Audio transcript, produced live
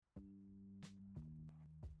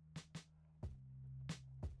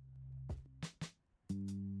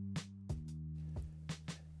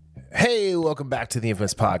Hey, welcome back to the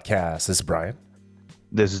Infamous Podcast. This is Brian.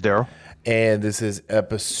 This is Daryl. And this is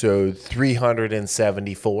episode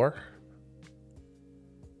 374.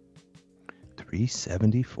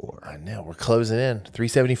 374. I know, we're closing in.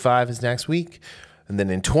 375 is next week. And then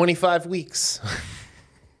in 25 weeks,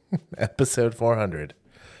 episode 400.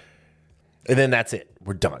 And then that's it.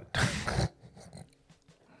 We're done.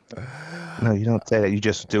 No, you don't say that. You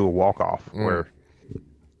just do a walk-off where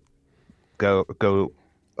go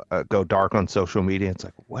dark on social media. It's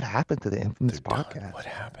like, what happened to the Infamous Podcast? What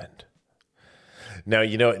happened? No,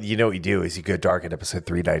 you know what you do is you go dark at episode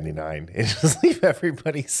 399 and just leave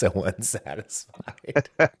everybody so unsatisfied.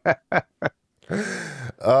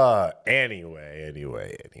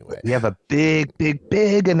 Anyway. We have a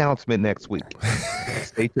big announcement next week.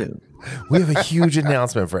 Stay tuned. We have a huge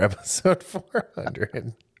announcement for episode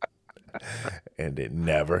 400. And it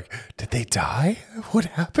never... Did they die? What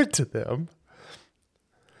happened to them?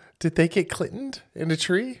 Did they get Clintoned in a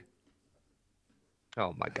tree?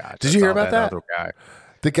 Oh my God! Did you hear about that? Other guy.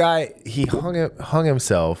 The guy, he hung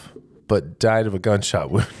himself, but died of a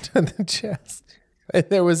gunshot wound in the chest. And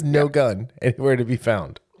there was no gun anywhere to be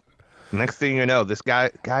found. Next thing you know, this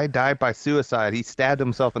guy died by suicide. He stabbed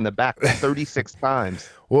himself in the back 36 times.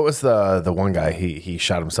 What was the one guy? He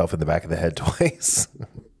shot himself in the back of the head twice.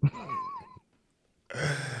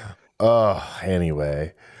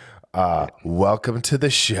 Anyway. Welcome to the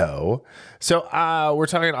show. So we're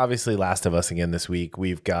talking obviously Last of Us again this week.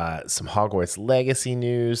 We've got some Hogwarts Legacy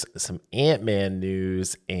news, some Ant-Man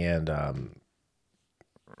news, and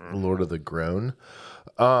Lord of the Groan.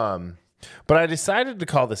 But I decided to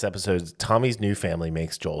call this episode Tommy's New Family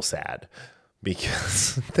Makes Joel Sad,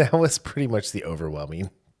 because that was pretty much the overwhelming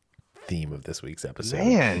theme of this week's episode.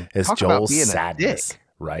 Man, is talk Joel's about being sadness, a dick.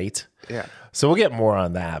 right? Yeah. So we'll get more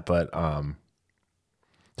on that, but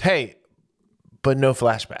hey, but no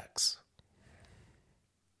flashbacks.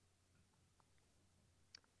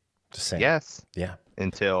 Just saying. Yes. Yeah.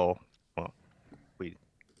 Until, well,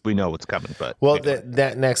 we know what's coming, but Well, anyway.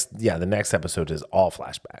 the next episode is all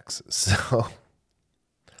flashbacks. So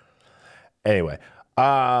anyway,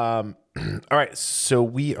 all right. So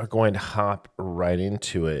we are going to hop right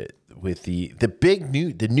into it with the big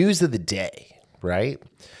news, the news of the day. Right.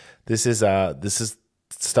 This is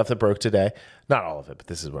stuff that broke today. Not all of it, but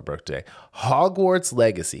this is what broke today. Hogwarts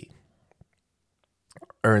Legacy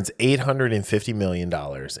earns $850 million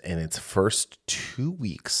in its first 2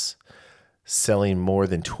 weeks, selling more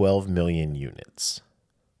than 12 million units.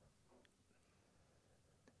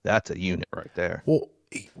 That's a unit right there. Well,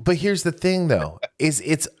 but here's the thing, though, is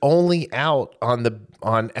it's only out on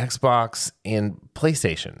Xbox and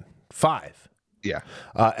PlayStation 5. Yeah.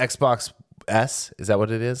 Xbox S, is that what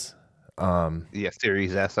it is? Yeah,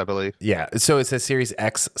 Series S, I believe. Yeah, so it says Series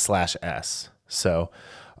X/S. So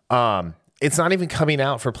it's not even coming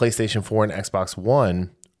out for PlayStation 4 and Xbox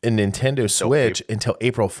One and Nintendo Switch until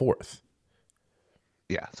April 4th.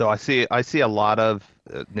 Yeah, so I see a lot of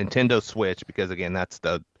Nintendo Switch, because again, that's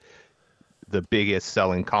the biggest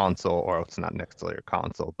selling console, or it's not necessarily a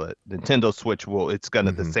console, but Nintendo Switch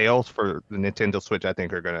the sales for the Nintendo Switch, I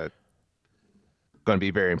think, are going to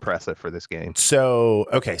be very impressive for this game. So,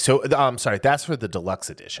 okay. So, sorry, that's for the deluxe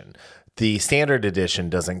edition. The standard edition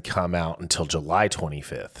doesn't come out until July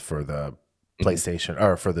 25th for the PlayStation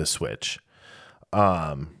or for the Switch.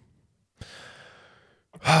 So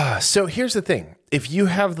here's the thing. If you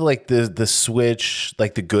have the Switch,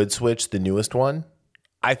 like the good Switch, the newest one,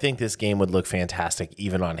 I think this game would look fantastic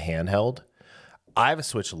even on handheld. I have a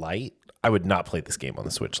Switch Lite. I would not play this game on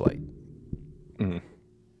the Switch Lite. Mm-hmm.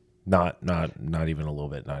 Not even a little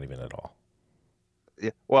bit, not even at all.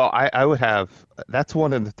 Yeah. Well, I would have. That's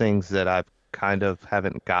one of the things that I've kind of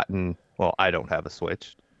haven't gotten. Well, I don't have a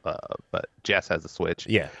Switch, but Jess has a Switch.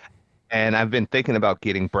 Yeah. And I've been thinking about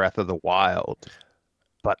getting Breath of the Wild,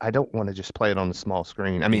 but I don't want to just play it on the small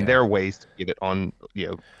screen. I mean, there are ways to get it on,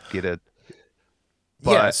 get it.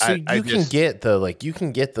 But yeah, so you can get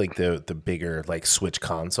the bigger Switch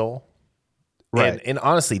console. Right. And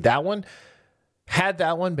honestly, had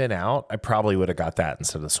that one been out, I probably would have got that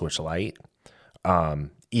instead of the Switch Lite.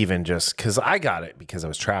 Even just because I got it because I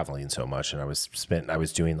was traveling so much and I was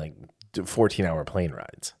doing 14-hour plane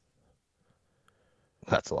rides.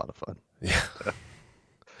 That's a lot of fun. Yeah.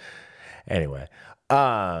 Anyway,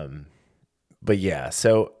 but yeah,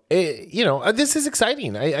 so this is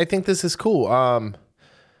exciting. I think this is cool.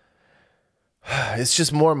 It's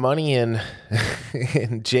just more money in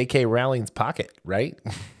J.K. Rowling's pocket, right?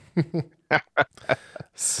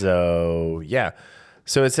 So yeah.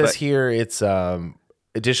 So it says here it's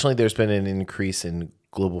additionally there's been an increase in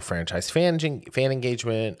global franchise fan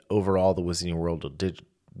engagement. Overall, the Wizarding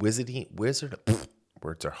words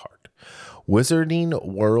are hard. Wizarding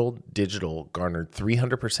World Digital garnered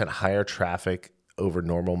 300% higher traffic over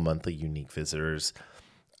normal monthly unique visitors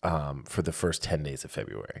for the first 10 days of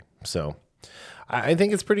February. So I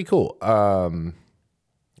think it's pretty cool.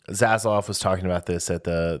 Zaslav was talking about this at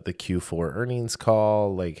the Q4 earnings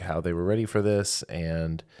call, like how they were ready for this.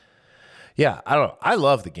 And yeah, I don't know. I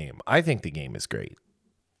love the game. I think the game is great.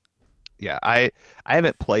 Yeah, I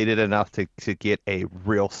haven't played it enough to get a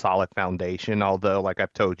real solid foundation. Although, like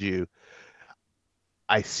I've told you,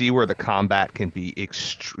 I see where the combat can be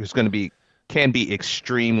extremely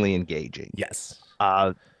engaging. Yes.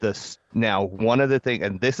 This now one of the things,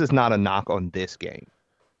 and this is not a knock on this game.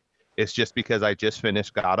 It's just because I just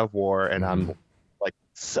finished God of War, and I'm like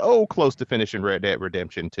so close to finishing Red Dead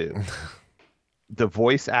Redemption 2. The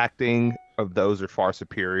voice acting of those are far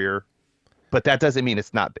superior. But that doesn't mean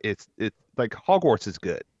it's not. It's like Hogwarts is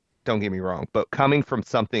good. Don't get me wrong. But coming from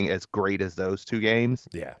something as great as those two games,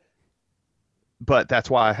 Yeah. But that's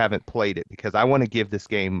why I haven't played it, because I want to give this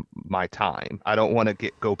game my time. I don't want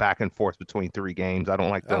to go back and forth between 3 games. I don't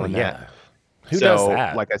like doing that. Who does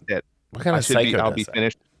that? Like I said, what kind of psycho I'll does be that?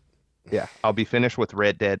 finished. Yeah, I'll be finished with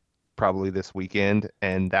Red Dead probably this weekend,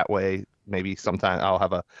 and that way maybe sometime I'll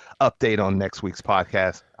have a update on next week's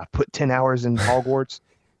podcast. I put 10 hours in Hogwarts,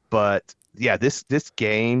 but yeah, this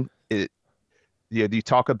game, you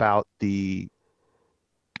talk about the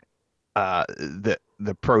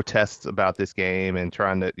protests about this game and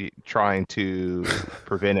trying to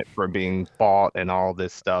prevent it from being bought and all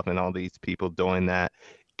this stuff and all these people doing that.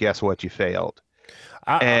 Guess what? You failed.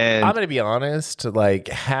 I'm going to be honest, like,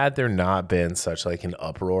 had there not been such like an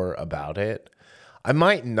uproar about it, I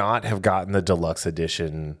might not have gotten the deluxe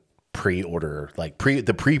edition pre-order, like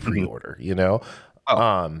pre-order, you know?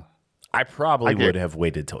 Oh. I probably would have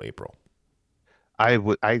waited till April.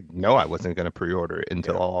 I know I wasn't going to pre-order it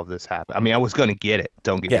until all of this happened. I mean, I was going to get it.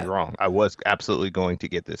 Don't get me wrong. I was absolutely going to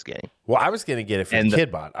get this game. Well, I was going to get it for the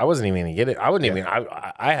kid bot. I wasn't even going to get it. I wouldn't even.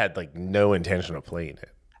 I had like no intention of playing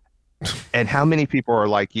it. And how many people are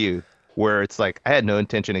like you, where it's like I had no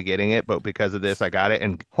intention of getting it, but because of this, I got it.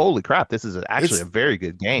 And holy crap, this is actually a very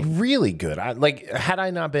good game. Really good. Had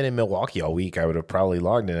I not been in Milwaukee all week, I would have probably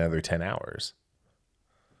logged another 10 hours.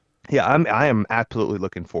 Yeah, I am absolutely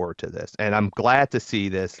looking forward to this, and I'm glad to see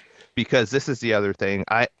this, because this is the other thing.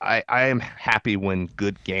 I am happy when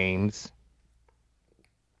good games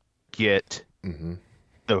get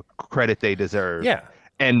the credit they deserve. Yeah,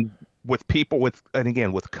 and with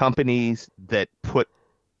companies that put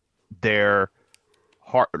their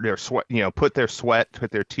heart, their sweat, put their sweat,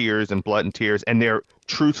 put their tears and blood and tears, and they're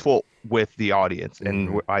truthful with the audience.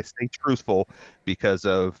 And I say truthful because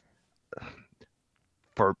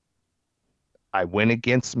I went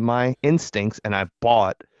against my instincts and I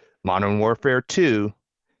bought Modern Warfare 2.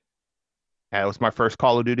 That was my first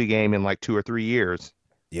Call of Duty game in like 2 or 3 years.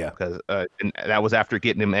 Yeah. Because and that was after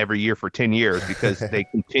getting them every year for 10 years, because they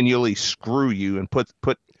continually screw you and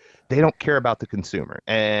they don't care about the consumer.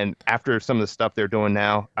 And after some of the stuff they're doing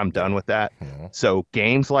now, I'm done with that. Mm-hmm. So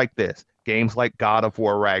games like this, games like God of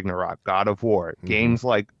War Ragnarok, God of War, games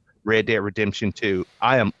like Red Dead Redemption 2,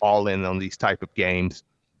 I am all in on these type of games.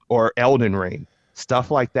 Or Elden Ring,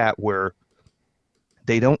 stuff like that, where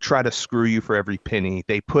they don't try to screw you for every penny.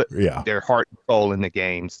 They put their heart and soul in the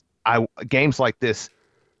games. Games like this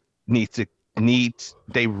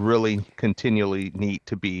they really continually need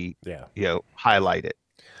to be highlighted.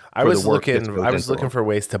 I was looking for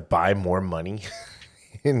ways to buy more money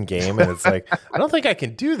in game, and it's like, I don't think I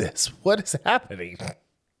can do this. What is happening?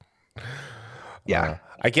 Yeah,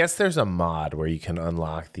 I guess there's a mod where you can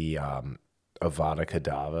unlock the Avada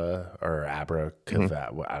Kedavra or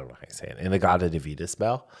Abracadabra, I don't know how you say it, in the God of Davida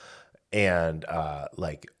spell, and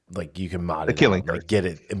like you can mod it, killing, like get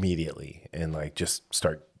it immediately, and like just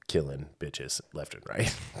start killing bitches left and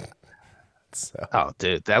right. So. Oh,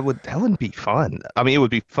 dude, that wouldn't be fun. I mean, it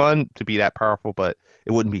would be fun to be that powerful, but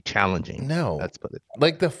it wouldn't be challenging. No,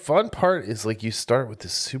 like the fun part is like you start with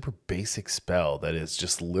this super basic spell that is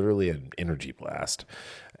just literally an energy blast,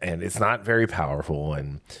 and it's not very powerful,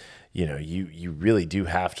 and you really do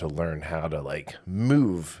have to learn how to like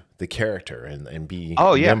move the character and be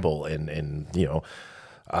nimble and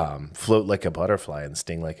float like a butterfly and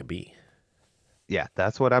sting like a bee. Yeah,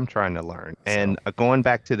 that's what I'm trying to learn. So. And going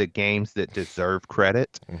back to the games that deserve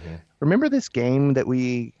credit, remember this game that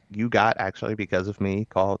you got actually because of me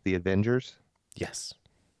called The Avengers? Yes.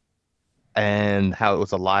 And how it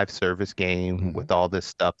was a live service game with all this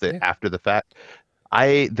stuff that after the fact,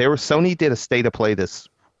 Sony did a state of play this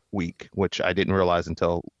week, which I didn't realize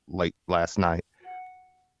until late last night,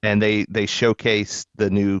 and they showcased the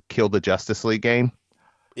new Kill the Justice League game,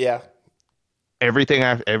 Yeah.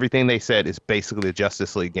 Everything they said is basically the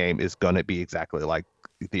Justice League game is going to be exactly like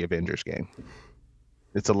the Avengers game.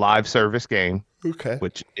 It's a live service game, Okay.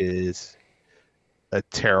 which is a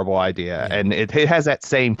terrible idea. Yeah. And it has that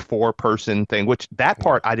same 4-person thing, which that Yeah.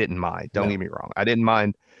 part I didn't mind. Don't No. get me wrong. I didn't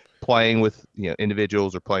mind playing with,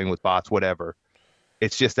 individuals or playing with bots, whatever.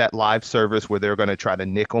 It's just that live service where they're going to try to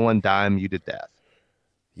nickel and dime you to death.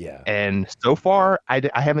 Yeah. And so far, I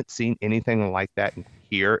haven't seen anything like that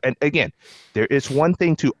here. And again, there is one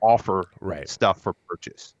thing to offer Right. stuff for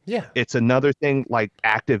purchase. Yeah. It's another thing like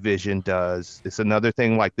Activision does. It's another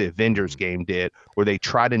thing like the Avengers game did, where they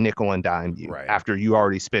try to nickel and dime you Right. after you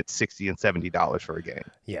already spent $60 and $70 for a game.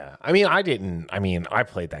 Yeah. I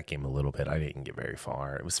played that game a little bit. I didn't get very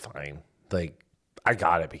far. It was fine. Like, I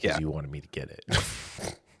got it because you wanted me to get it.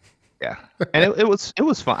 Yeah, and it was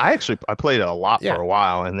fun. I played it a lot Yeah. for a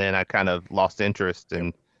while, and then I kind of lost interest.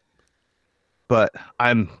 But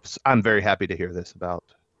I'm very happy to hear this about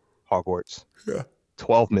Hogwarts. Yeah.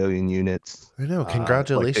 12 million units. I know. Like they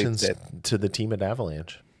Congratulations said. to the team at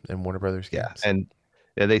Avalanche and Warner Brothers Games. Yeah, and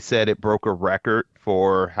they said it broke a record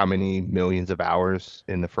for how many millions of hours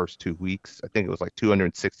in the first 2 weeks. I think it was like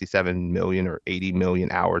 267 million or 80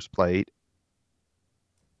 million hours played.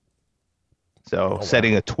 So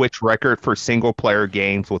setting a Twitch record for single player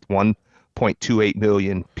games with 1.28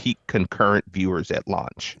 million peak concurrent viewers at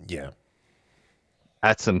launch. Yeah.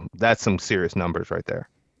 That's some serious numbers right there.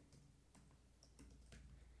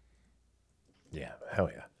 Yeah.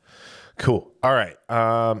 Hell yeah. Cool. All right.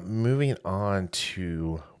 Moving on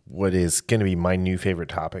to what is going to be my new favorite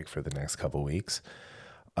topic for the next couple weeks.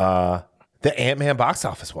 The Ant-Man box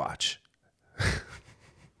office watch.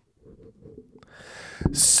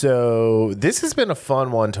 So this has been a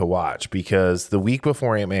fun one to watch because the week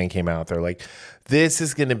before Ant-Man came out, they're like, this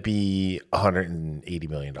is going to be a $180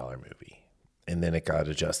 million movie. And then it got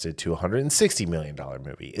adjusted to a $160 million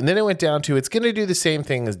movie. And then it went down to, it's going to do the same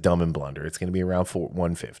thing as Dumb and Blunder. It's going to be around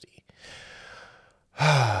 150.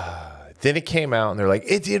 Then it came out and they're like,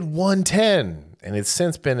 it did 110. And it's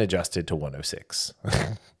since been adjusted to 106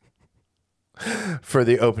 for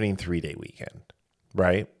the opening 3-day weekend.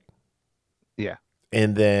 Right? Yeah.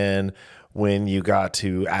 And then when you got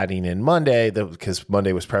to adding in Monday, because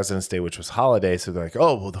Monday was President's Day, which was holiday, so they're like,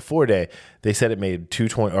 oh, well, the 4-day, they said it made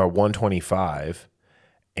 220 or 125,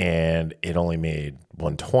 and it only made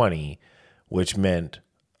 120, which meant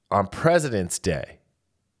on President's Day,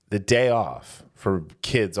 the day off for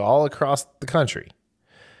kids all across the country,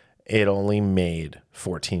 it only made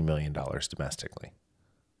 $14 million domestically.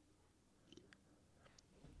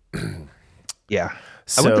 Yeah.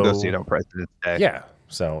 So, I went to go see it on President's Day. Yeah.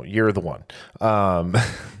 So you're the one.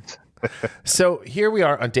 So here we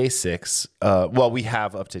are on day 6. We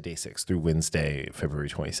have up to day 6 through Wednesday, February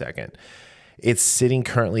 22nd. It's sitting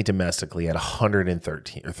currently domestically at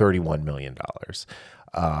 $31 million.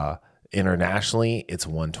 Internationally, it's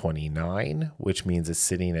 129, which means it's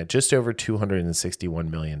sitting at just over $261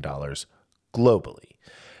 million globally.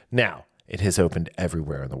 Now, it has opened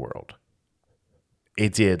everywhere in the world.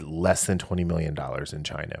 It did less than $20 million in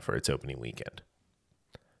China for its opening weekend.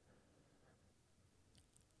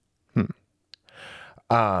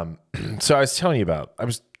 So I was telling you about, I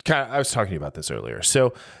was talking to you about this earlier.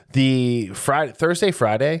 So the Thursday,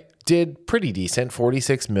 Friday did pretty decent,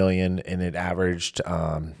 46 million, and it averaged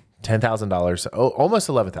 $10,000, almost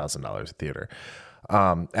 $11,000 a theater,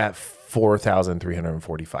 at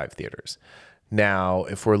 4,345 theaters. Now,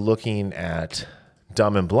 if we're looking at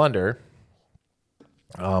Dumb and Blunder,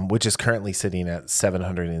 which is currently sitting at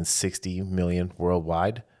 760 million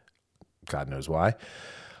worldwide, God knows why.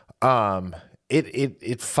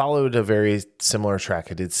 It followed a very similar track.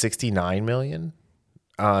 It did 69 million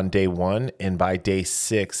on day 1, and by day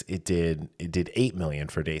 6, it did 8 million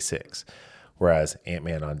for day 6, whereas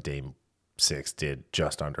Ant-Man on day 6 did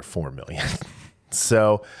just under 4 million.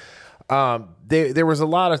 So there was a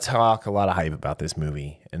lot of talk, a lot of hype about this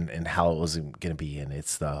movie and how it was going to be, and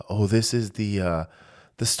it's this is the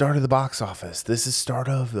start of the box office. This is start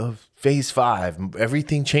of phase 5.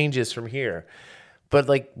 Everything changes from here. But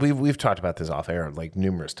like we've talked about this off air like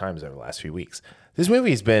numerous times over the last few weeks. This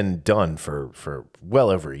movie's been done for well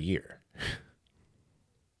over a year.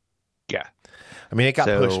 Yeah. I mean, it got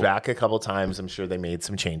pushed back a couple times. I'm sure they made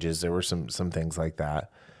some changes. There were some things like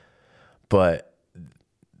that. But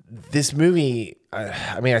this movie,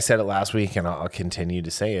 I said it last week and I'll continue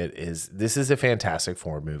to say it, this is a Fantastic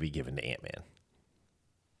Four movie given to Ant-Man.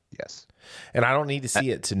 Yes. And I don't need to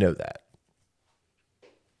see it to know that.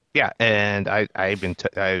 Yeah, and I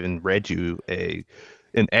even read you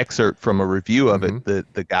an excerpt from a review of it.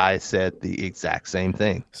 The guy said the exact same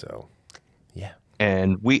thing. So, yeah.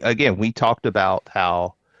 And we talked about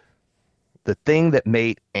how the thing that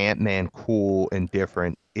made Ant-Man cool and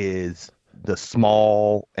different is the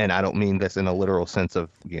small, and I don't mean this in a literal sense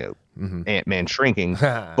of, Ant-Man shrinking,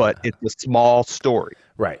 but it's a small story.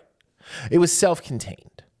 Right. It was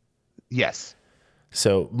self-contained. Yes.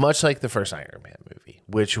 So much like the first Iron Man movie,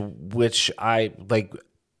 which I like,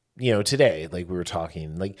 today, like we were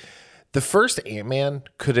talking, like the first Ant-Man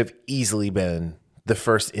could have easily been the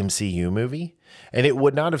first MCU movie, and it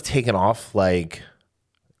would not have taken off like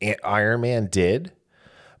Iron Man did,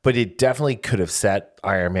 but it definitely could have set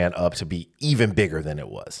Iron Man up to be even bigger than it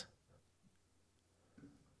was.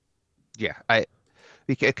 Yeah,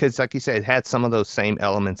 because like you said, it had some of those same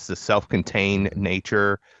elements, the self-contained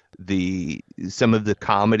nature, some of the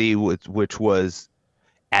comedy, which was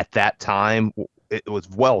at that time, it was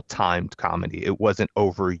well-timed comedy. It wasn't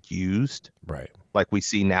overused, Right. like we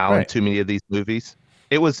see now in too many of these movies.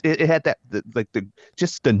 It had that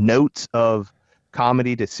just the notes of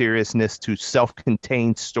comedy to seriousness to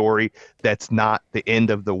self-contained story that's not the end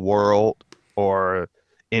of the world or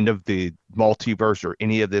end of the multiverse or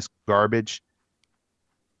any of this garbage.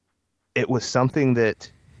 It was something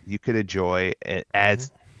that you could enjoy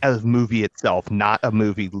as a movie itself, not a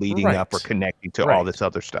movie leading up or connecting to all this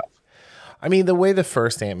other stuff. I mean, the way the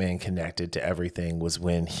first Ant-Man connected to everything was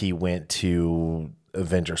when he went to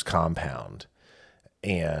Avengers Compound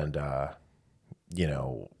and,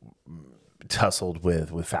 tussled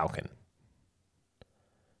with Falcon.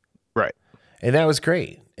 Right. And that was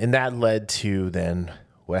great. And that led to then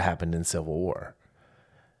what happened in Civil War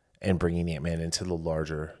and bringing Ant-Man into the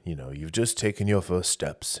larger, you've just taken your first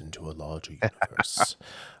steps into a larger universe.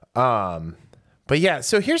 But yeah,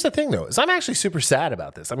 so here's the thing though, is I'm actually super sad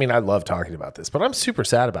about this. I mean, I love talking about this, but I'm super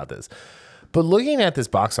sad about this. But looking at this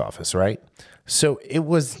box office, right? So it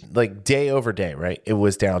was like day over day, right? It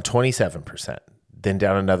was down 27%, then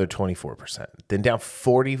down another 24%, then down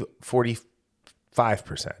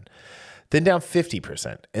 45%, then down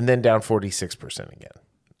 50%, and then down 46% again.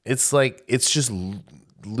 It's like, it's just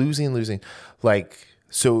losing. Like,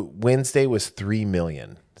 so Wednesday was 3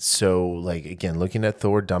 million. So like, again, looking at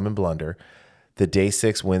Thor, Dumb and Blunder, the day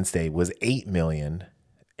 6 Wednesday was 8 million.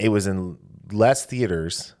 It was in less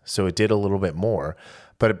theaters, so it did a little bit more.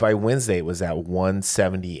 But by Wednesday, it was at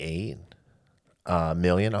 178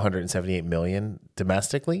 million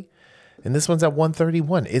domestically. And this one's at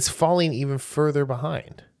 131. It's falling even further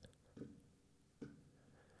behind.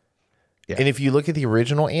 Yeah. And if you look at the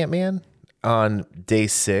original Ant-Man on day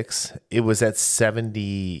 6, it was at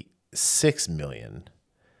 76 million.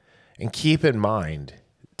 And keep in mind,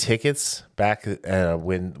 tickets back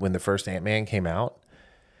when the first Ant-Man came out,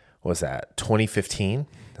 what was that 2015?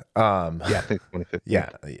 I think 2015. Yeah,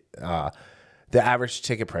 the average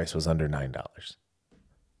ticket price was under $9.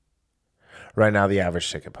 Right now, the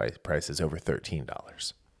average ticket price is over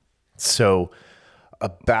 $13. So,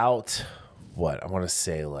 about what I want to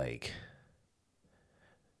say, like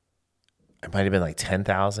it might have been like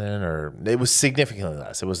 10,000, or it was significantly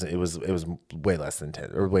less. It was way less than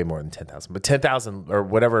 10, or way more than 10,000, but 10,000 or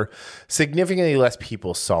whatever. Significantly less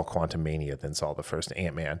people saw Quantumania than saw the first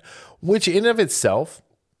Ant-Man, which in of itself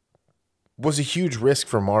was a huge risk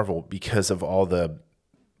for Marvel because of all the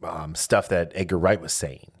stuff that Edgar Wright was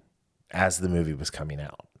saying as the movie was coming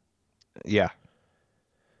out. Yeah.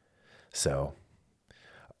 So,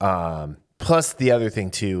 plus the other thing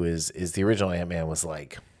too is the original Ant-Man was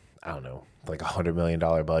like, I don't know, like $100 million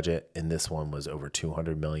budget, and this one was over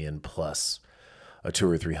 200 million plus a $200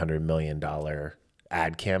 or $300 million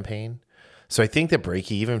ad campaign. So I think the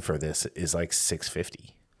break even for this is like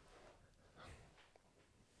 650.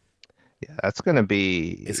 Yeah, it's gonna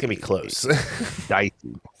be close.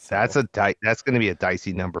 Dicey. That's gonna be a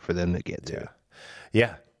dicey number for them to get to.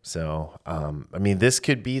 Yeah. So I mean, this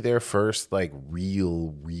could be their first like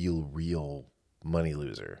real money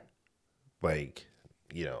loser. Like,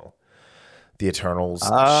 the Eternals,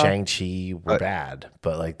 Shang-Chi were bad,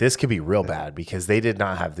 but like this could be real bad because they did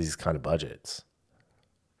not have these kind of budgets.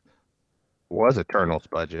 Was Eternals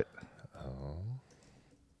budget?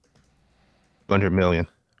 200 million.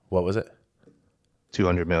 What was it?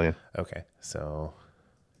 200 million. Okay, so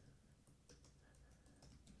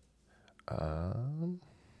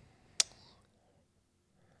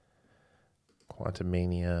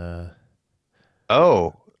Quantumania.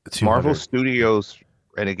 Oh, Marvel Studios,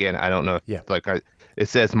 and again, I don't know. It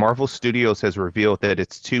says Marvel Studios has revealed that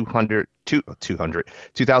its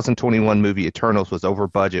 2021 movie Eternals was over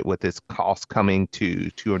budget, with its cost coming to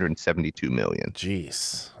 272 million.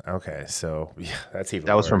 Jeez. Okay, so yeah, that's even.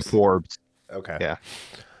 That was from Forbes. Okay. Yeah.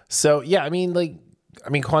 So yeah, I mean,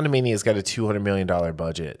 Quantumania's got a $200 million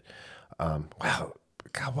budget. Wow,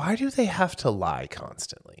 God, why do they have to lie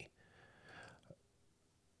constantly?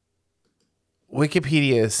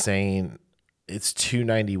 Wikipedia is saying it's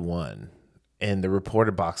 291, and the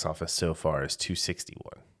reported box office so far is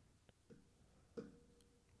 261.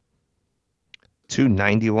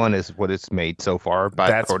 291 is what it's made so far,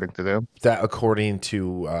 according to them. That according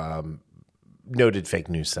to noted fake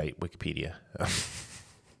news site Wikipedia.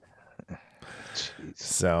 Jeez.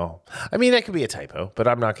 So, I mean, that could be a typo, but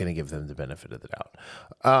I'm not going to give them the benefit of the doubt.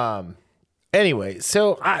 Anyway,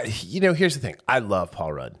 so here's the thing. I love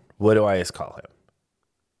Paul Rudd. What do I just call him?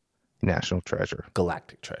 National treasure.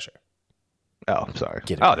 Galactic treasure. Oh, I'm sorry.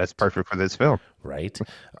 Oh, that's perfect for this film. Right.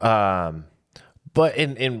 But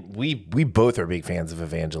we both are big fans of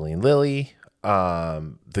Evangeline Lilly.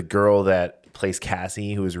 The girl that plays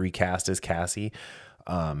Cassie, who was recast as Cassie.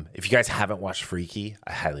 If you guys haven't watched Freaky,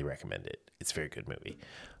 I highly recommend it. It's a very good movie.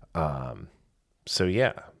 So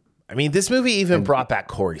yeah, I mean, this movie even brought back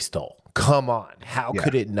Corey Stoll. Come on, how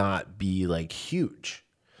could it not be like huge?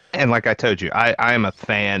 And like I told you, I am a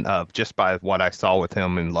fan of, just by what I saw with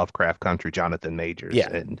him in Lovecraft Country, Jonathan Majors. Yeah.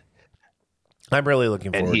 And I'm really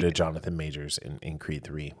looking forward to Jonathan Majors in Creed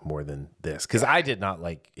 3 more than this, because I did not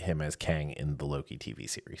like him as Kang in the Loki TV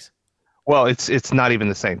series. Well, it's not even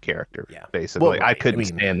the same character, basically. Well, right. I couldn't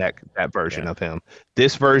stand that version of him.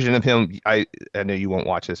 This version of him, I know you won't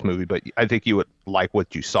watch this movie, but I think you would like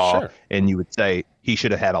what you saw, and you would say he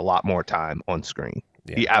should have had a lot more time on screen.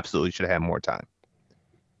 Yeah. He absolutely should have had more time.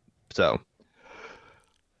 So,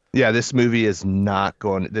 yeah, this movie is not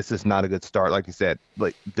a good start. Like you said,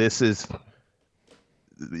 like this is,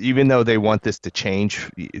 even though they want this to change,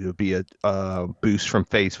 it'll be a boost from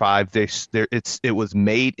Phase 5. It was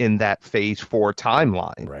made in that Phase 4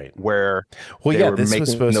 timeline, right? Where this was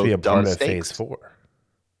supposed to be a part of Phase 4.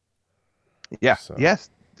 Yeah, yes,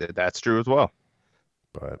 that's true as well.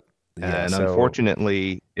 But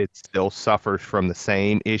unfortunately, it still suffers from the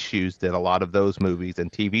same issues that a lot of those movies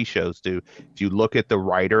and TV shows do. If you look at the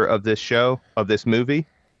writer of this movie.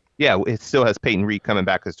 Yeah, it still has Peyton Reed coming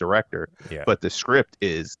back as director, but the script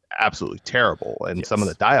is absolutely terrible, and some of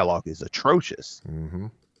the dialogue is atrocious. Mm-hmm.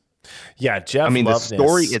 Yeah, Jeff. I mean, Loveness, the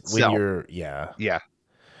story itself.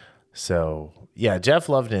 So Jeff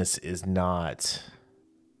Loveness is not,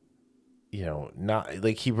 not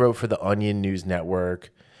like, he wrote for the Onion News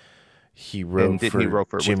Network. He wrote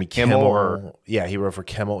for Jimmy Kimmel. He wrote for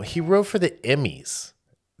Kimmel. He wrote for the Emmys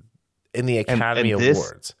in the Academy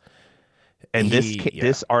Awards. And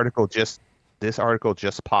this article just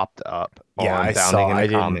popped up. I saw. I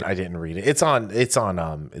didn't read it. It's on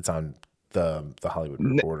the Hollywood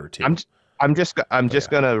Reporter too. I'm just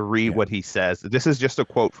gonna read what he says. This is just a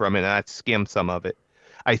quote from it, and I skimmed some of it.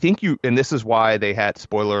 I think and this is why they had,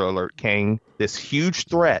 spoiler alert, Kang, this huge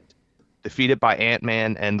threat, defeated by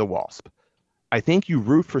Ant-Man and the Wasp. I think you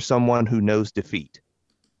root for someone who knows defeat.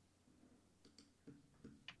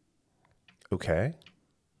 Okay.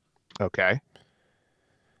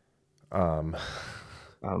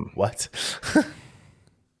 What?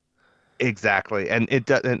 Exactly. And it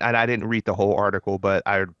doesn't, and I didn't read the whole article, but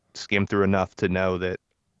I skimmed through enough to know that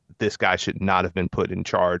this guy should not have been put in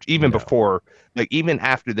charge. Even before, even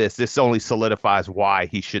after this only solidifies why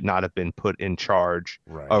he should not have been put in charge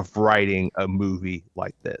of writing a movie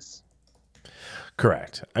like this.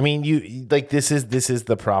 Correct. I mean, this is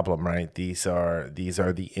the problem, right? These are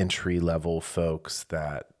the entry level folks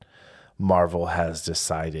that Marvel has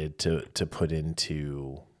decided to put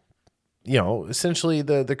into, essentially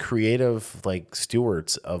the creative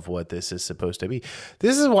stewards of what this is supposed to be.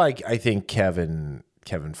 This is why I think Kevin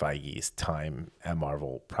Feige's time at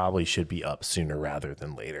Marvel probably should be up sooner rather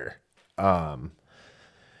than later. I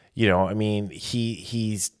mean,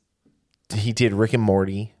 he did Rick and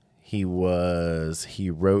Morty. He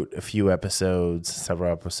wrote a few episodes,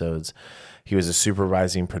 several episodes. He was a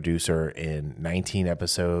supervising producer in 19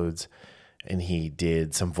 episodes, and he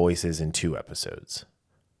did some voices in 2 episodes.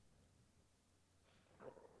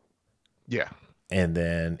 Yeah. And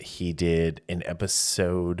then he did an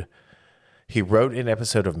episode. He wrote an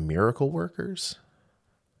episode of Miracle Workers.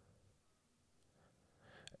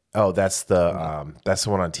 Oh, that's the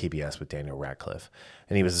one on TBS with Daniel Radcliffe.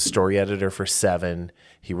 And he was a story editor for Seven.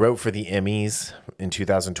 He wrote for the Emmys in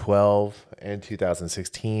 2012 and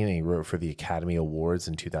 2016, and he wrote for the Academy Awards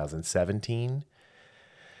in 2017.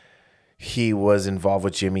 He was involved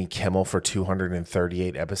with Jimmy Kimmel for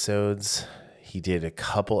 238 episodes. He did a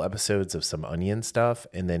couple episodes of some Onion stuff,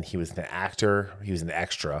 and then he was an actor. He was an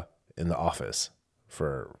extra in The Office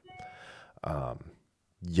for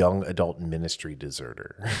Young Adult Ministry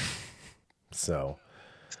Deserter. So,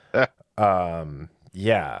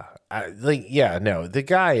 Yeah. No, the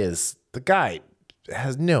guy has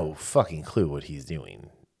no fucking clue what he's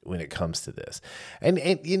doing when it comes to this. And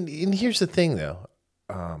here's the thing though.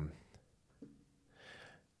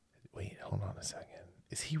 Wait, hold on a second.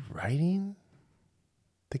 Is he writing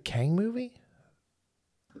the Kang movie?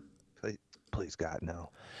 Please God, no.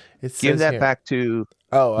 It Give says that here- back to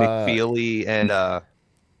Oh, McFeely and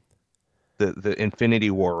the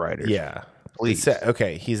Infinity War writers. yeah. Please.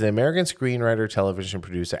 Okay, he's an American screenwriter, television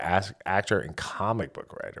producer, actor, and comic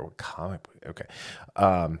book writer. What comic book? Okay.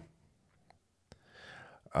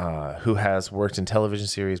 Who has worked in television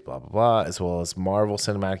series, blah, blah, blah, as well as Marvel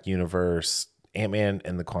Cinematic Universe, Ant-Man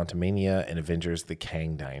and the Quantumania, and Avengers, the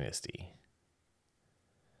Kang Dynasty.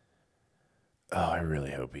 Oh, I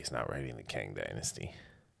really hope he's not writing the Kang Dynasty.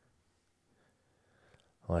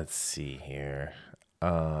 Let's see here.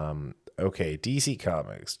 Okay, DC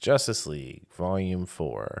Comics, Justice League, Volume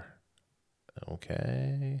 4.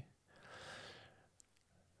 Okay.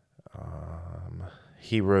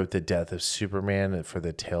 He wrote The Death of Superman for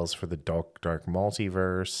the Tales for the Dark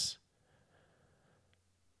Multiverse.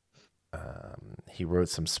 He wrote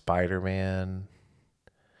some Spider-Man.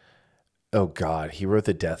 Oh, God. He wrote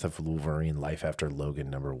The Death of Wolverine, Life After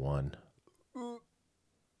Logan, #1.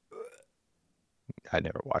 I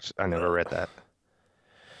never read that.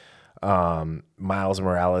 Miles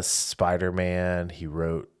Morales, Spider-Man. He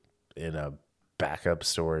wrote in a backup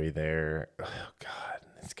story there. Oh, God.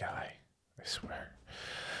 This guy. I swear.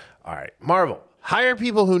 All right. Marvel. Hire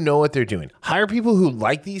people who know what they're doing. Hire people who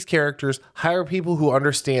like these characters. Hire people who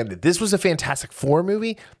understand that this was a Fantastic Four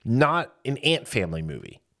movie, not an Ant Family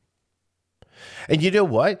movie. And you know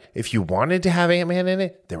what? If you wanted to have Ant-Man in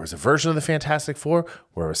it, there was a version of the Fantastic Four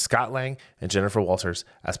where it was Scott Lang and Jennifer Walters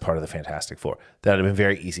as part of the Fantastic Four. That would have been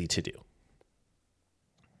very easy to do.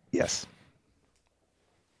 Yes.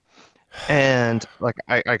 And like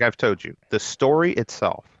I've told you, the story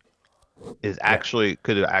itself is actually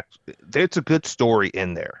it's a good story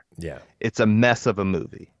in there. Yeah. It's a mess of a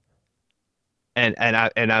movie. And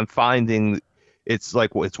I'm finding it's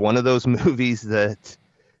one of those movies that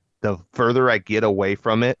the further I get away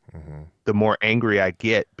from it, the more angry I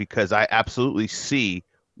get, because I absolutely see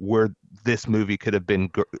where this movie could have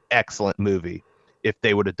been excellent movie if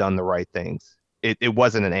they would have done the right things. It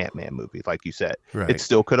wasn't an Ant-Man movie, like you said. Right. It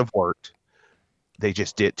still could have worked. They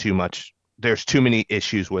just did too much. There's too many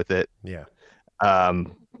issues with it. Yeah.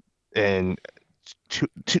 And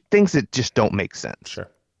things that just don't make sense. Sure.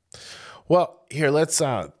 Well, here, let's,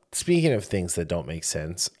 speaking of things that don't make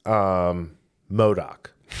sense, MODOK.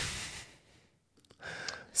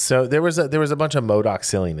 So there was a bunch of MODOK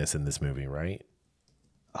silliness in this movie, right?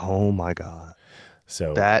 Oh my God.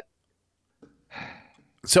 So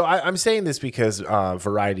I'm saying this because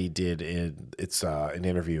Variety did an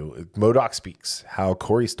interview. MODOK Speaks, how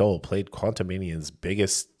Corey Stoll played Quantumania's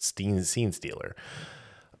biggest scene stealer.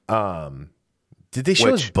 Did they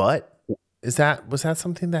show his butt? Was that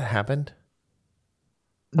something that happened?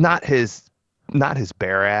 Not his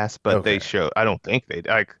bare ass, but Okay. they show. I don't think they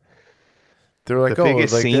like. They were like, The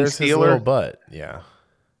biggest scene there's his stealer? little butt. Yeah.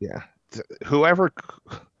 Yeah, whoever.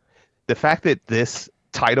 The fact that this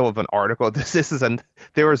title of an article,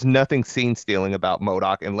 there was nothing scene stealing about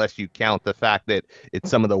MODOK unless you count the fact that it's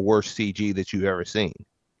some of the worst CG that you've ever seen.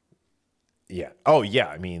 Yeah. Oh yeah.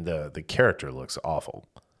 I mean the character looks awful.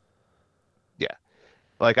 Yeah,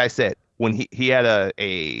 like I said, when he had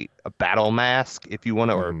a battle mask, if you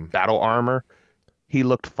want to, or battle armor, he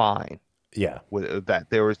looked fine. Yeah. With that,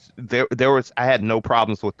 there was I had no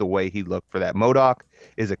problems with the way he looked for that. MODOK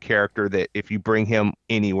is a character that if you bring him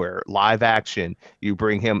anywhere, live action, you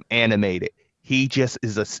bring him animated, he just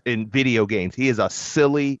is in video games. He is a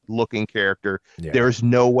silly looking character. Yeah. There's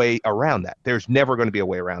no way around that. There's never going to be a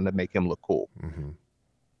way around to make him look cool. Mm-hmm.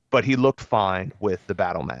 But he looked fine with the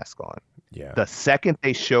battle mask on. Yeah. The second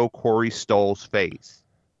they show Corey Stoll's face,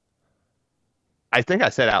 I think I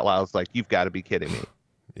said out loud, I was like, "You've got to be kidding me."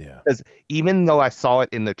 Yeah. Because even though I saw it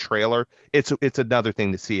in the trailer, it's another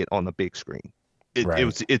thing to see it on the big screen.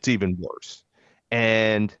 It's even worse.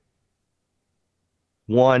 And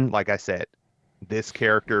one, like I said, this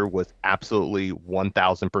character was absolutely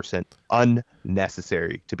 1,000%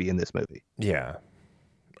 unnecessary to be in this movie. Yeah.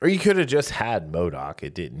 Or you could have just had MODOK.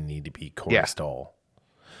 It didn't need to be Corey Stoll.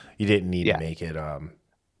 You didn't need to make it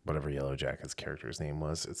whatever Yellow Jacket's character's name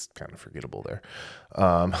was. It's kind of forgettable there.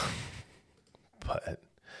 But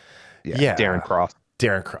yeah. Darren Cross.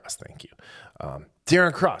 Darren Cross, thank you.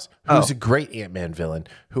 Darren Cross, who's a great Ant-Man villain,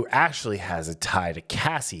 who actually has a tie to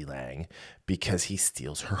Cassie Lang because he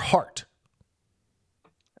steals her heart.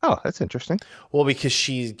 Oh, that's interesting. Well, because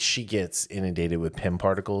she gets inundated with Pym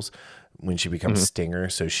particles when she becomes Stinger,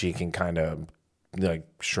 so she can kind of like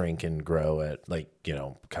shrink and grow at like,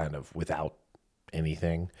 kind of without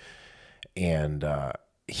anything. And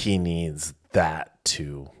he needs that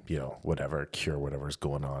to, cure whatever's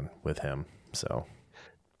going on with him. So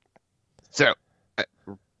uh,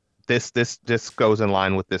 this goes in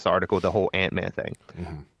line with this article, the whole Ant-Man thing.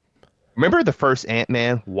 Remember the first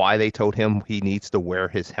Ant-Man, why they told him he needs to wear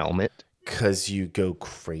his helmet? because you go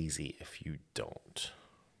crazy if you don't.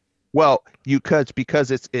 Well,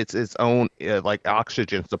 because it's its own like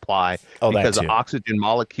oxygen supply, Oh, that because the too. oxygen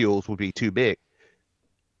molecules would be too big.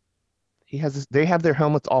 They have their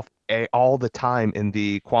helmets off all the time in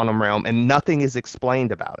the quantum realm, and nothing is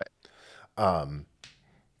explained about it.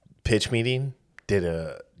 Pitch Meeting did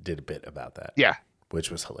a bit about that. Yeah,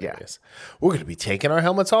 Which was hilarious. We're going to be taking our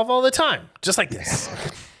helmets off all the time, just like this.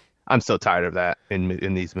 I'm so tired of that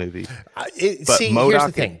in these movies. But Here's MODOK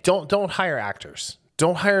the thing: don't hire actors.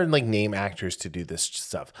 Don't hire like name actors to do this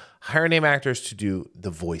stuff. Hire name actors to do the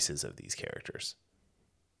voices of these characters.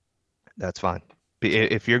 That's fine.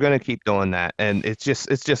 If you're going to keep doing that, and it's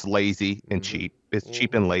just lazy and cheap. It's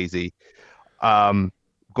cheap and lazy.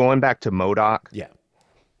 Going back to MODOK, Yeah.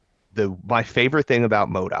 my favorite thing about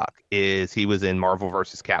MODOK is he was in Marvel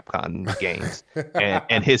vs. Capcom games,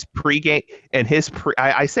 and his pregame and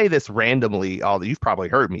I say this randomly. You've probably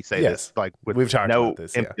heard me say Yes. this, like with We've talked no about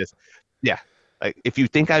this, yeah. emphasis. Yeah, like if you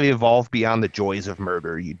think I've evolved beyond the joys of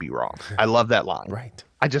murder, you'd be wrong. I love that line. Right.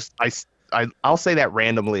 I'll say that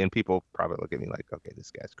randomly, and people probably look at me like, okay,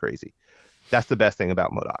 this guy's crazy. That's the best thing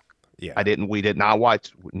about MODOK. Yeah. We did not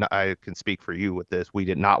watch. I can speak for you with this. We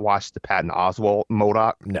did not watch the Patton Oswalt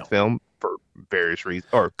MODOK film for various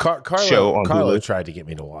reasons. Or show on Carlo Hulu. tried to get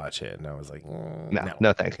me to watch it, and I was like, no.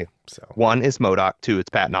 No, thank you. So One is MODOK. Two, it's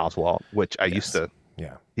Patton Oswalt, which I used to.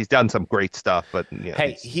 yeah. He's done some great stuff, but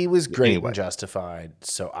Hey, he was great anyway. and Justified,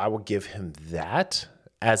 so I will give him that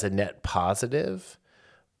as a net positive.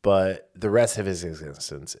 But the rest of his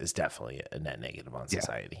existence is definitely a net negative on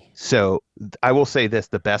society. So I will say this: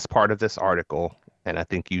 the best part of this article, and I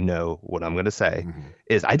think you know what I'm going to say,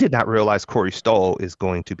 is I did not realize Corey Stoll is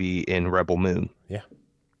going to be in Rebel Moon. Yeah.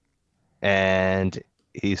 And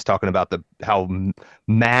he's talking about how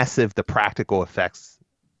massive the practical effects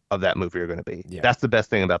of that movie are going to be. Yeah. That's the best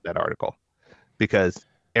thing about that article, because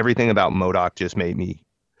everything about MODOK just made me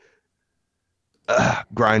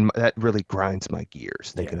that really grinds my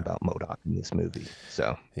gears thinking about MODOK in this movie.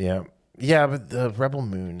 So Yeah, but the Rebel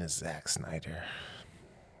Moon is Zack Snyder.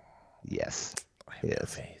 yes, I have no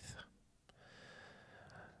faith.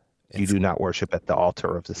 You do not worship at the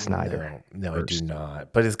altar of the Snyder. No, I do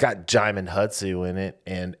not. But it's got Jaimin Hudsu in it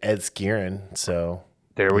and Ed Skrein. So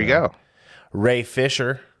there we go. Ray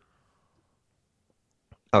Fisher.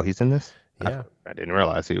 Oh, he's in this? Yeah. I didn't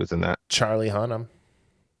realize he was in that. Charlie Hunnam.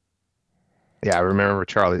 Yeah, I remember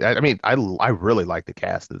Charlie. I mean, I really like the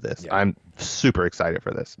cast of this. Yeah. I'm super excited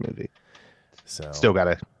for this movie. So Still got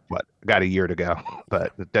a year to go,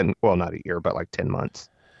 but then, well, not a year, but like 10 months.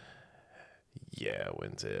 yeah,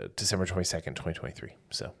 when's it? December 22nd, 2023.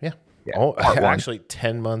 So yeah. Yeah, part one. Actually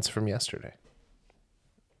 10 months from yesterday.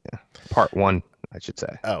 Yeah, part one, I should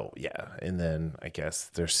say. Oh, yeah. And then I guess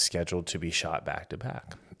they're scheduled to be shot back to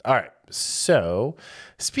back. All right. So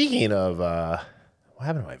speaking of what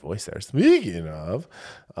happened to my voice there? Speaking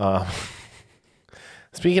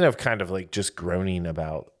of kind of like just groaning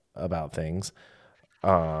about things.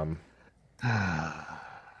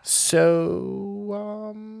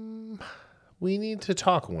 So we need to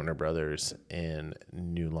talk Warner Brothers and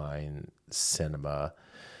New Line Cinema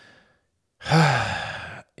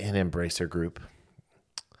and Embracer Group.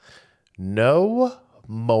 No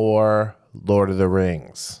more Lord of the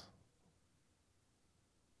Rings.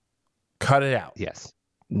 Cut it out. Yes.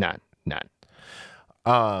 None.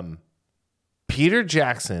 Peter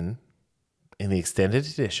Jackson in the extended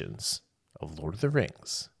editions of Lord of the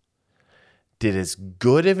Rings did as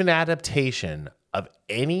good of an adaptation of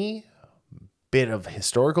any bit of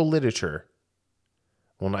historical literature,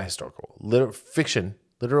 well, not historical, literary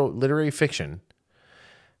fiction,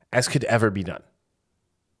 as could ever be done.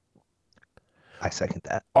 I second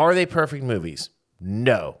that. Are they perfect movies?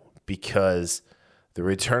 No, because The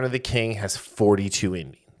Return of the King has 42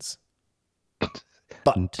 endings.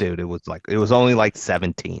 But Dude, it was only like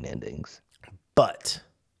 17 endings. But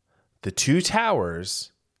The Two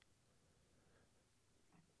Towers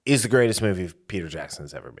is the greatest movie Peter Jackson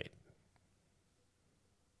has ever made.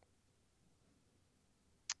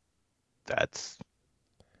 That's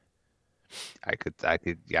I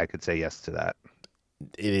could say yes to that.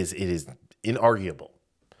 It is inarguable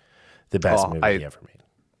the best movie he ever made.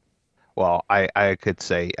 Well, I could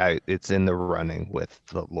say it's in the running with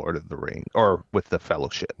the Lord of the Ring or with the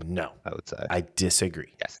Fellowship, No, I would say. I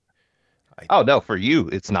disagree. Yes. I, Oh, no, for you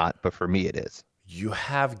it's not, but for me it is. you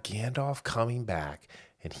have Gandalf coming back,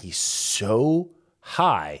 and he's so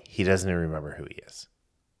high he doesn't even remember who he is.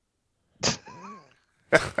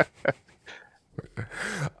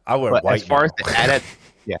 I wear But white as far now. as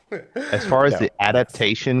yeah, as far as No, the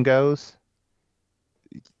adaptation goes,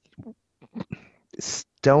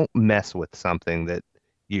 don't mess with something that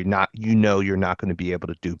you're not going to be able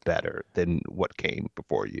to do better than what came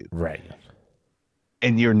before you. Right.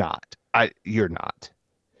 And you're not. You're not.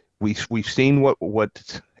 We've seen what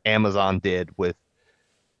Amazon did with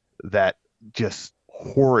that just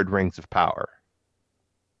horrid Rings of Power.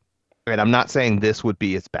 And I'm not saying this would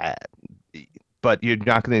be as bad, but you're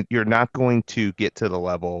not going to get to the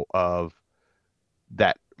level of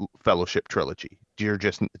that Fellowship trilogy. You're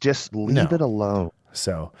just leave No. it alone.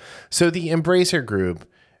 So the Embracer Group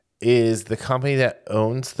is the company that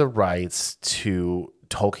owns the rights to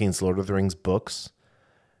Tolkien's Lord of the Rings books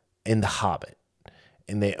and The Hobbit.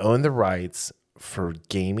 And they own the rights for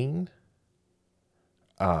gaming.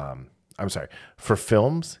 For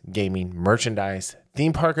films, gaming, merchandise,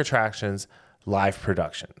 theme park attractions, live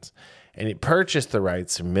productions. And it purchased the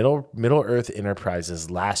rights to Middle Earth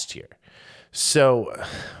Enterprises last year. So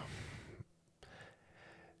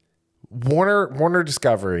Warner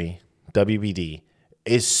Discovery, WBD,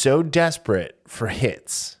 is so desperate for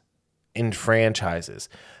hits in franchises.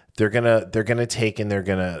 They're gonna take and they're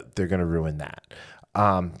gonna ruin that.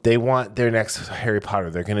 They want their next Harry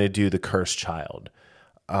Potter. They're gonna do The Cursed Child.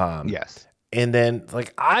 Yes. And then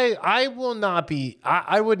I would not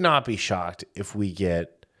be shocked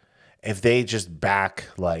if they just back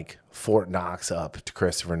like Fort Knox up to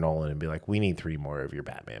Christopher Nolan and be like, we need 3 more of your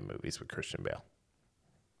Batman movies with Christian Bale.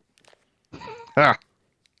 Ah.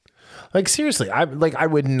 Like seriously, I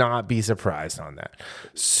would not be surprised on that.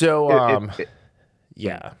 So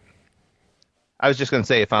yeah. I was just going to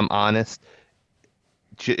say, if I'm honest,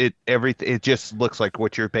 it just looks like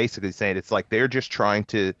what you're basically saying. It's like they're just trying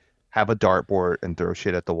to have a dartboard and throw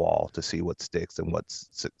shit at the wall to see what sticks and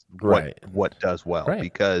Right. what does well. Right.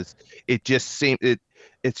 Because it just seems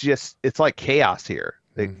it's like chaos here.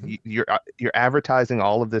 You're advertising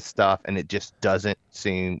all of this stuff and it just doesn't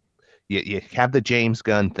seem. You have the James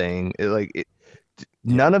Gunn thing.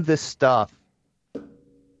 None of this stuff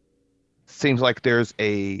seems like there's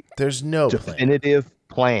no definitive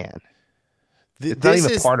plan. It's not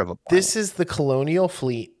even part of a plan. This is the Colonial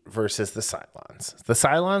Fleet versus the Cylons. The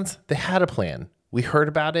Cylons, they had a plan. We heard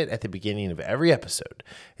about it at the beginning of every episode.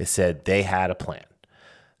 It said they had a plan.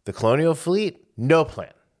 The Colonial Fleet, no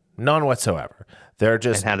plan. None whatsoever. They're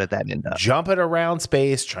just and how did that end up? Jumping around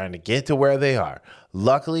space trying to get to where they are.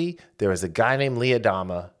 Luckily, there was a guy named Lee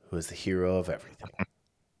Adama who was the hero of everything.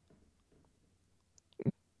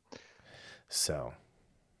 So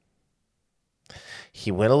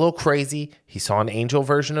he went a little crazy. He saw an angel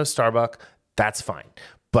version of Starbuck. That's fine.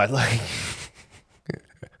 But like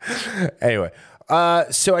anyway,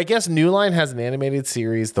 so I guess New Line has an animated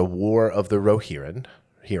series, The War of the Rohirrim,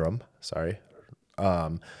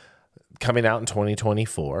 coming out in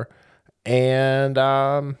 2024. And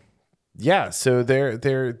yeah, so they're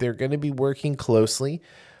going to be working closely.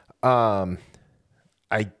 I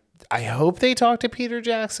hope they talk to Peter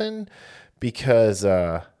Jackson because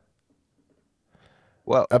well,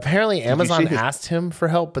 apparently Amazon asked him for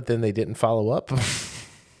help, but then they didn't follow up.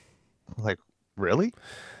 Like, really?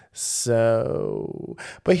 So,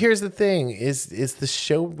 but here's the thing: is the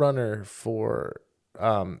showrunner for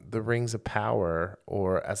the Rings of Power,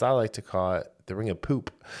 or as I like to call it, the Ring of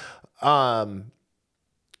Poop,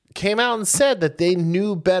 came out and said that they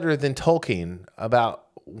knew better than Tolkien about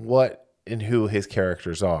what and who his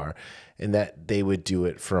characters are, and that they would do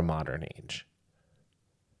it for a modern age.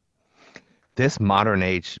 This modern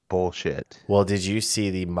age bullshit. Well, did you see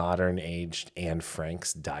the modern aged Anne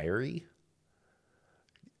Frank's Diary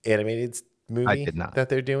animated movie I did not. that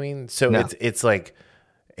they're doing? So No. it's like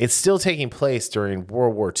it's still taking place during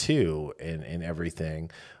World War II and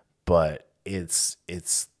everything, but it's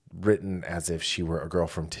written as if she were a girl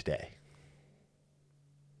from today.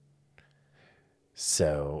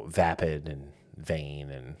 So vapid and vain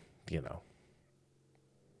and,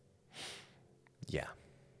 yeah.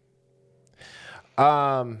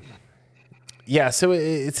 Yeah, so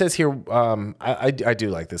it says here, I do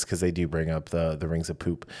like this because they do bring up the Rings of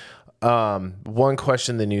Poop. One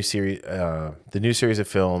question the new series of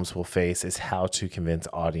films will face is how to convince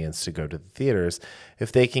audience to go to the theaters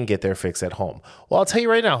if they can get their fix at home. Well, I'll tell you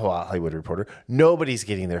right now, Hollywood Reporter, nobody's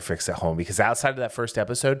getting their fix at home because outside of that first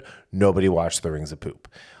episode, nobody watched the Rings of Poop.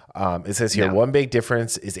 It says here, No. one big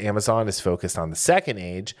difference is Amazon is focused on the Second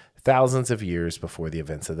Age, thousands of years before the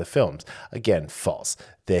events of the films. Again, false.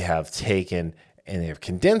 They have taken and they have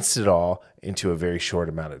condensed it all into a very short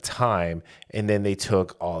amount of time. And then they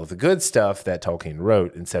took all of the good stuff that Tolkien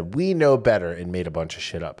wrote and said, we know better, and made a bunch of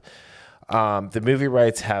shit up. The movie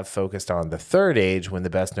rights have focused on the Third Age, when the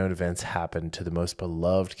best known events happened to the most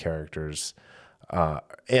beloved characters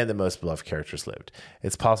and the most beloved characters lived.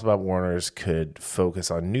 It's possible that Warner's could focus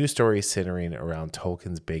on new stories centering around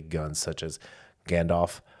Tolkien's big guns, such as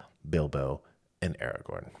Gandalf, Bilbo, and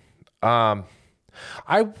Aragorn.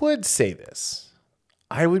 I would say this.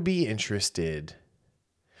 I would be interested,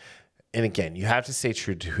 and again, you have to stay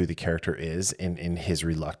true to who the character is in his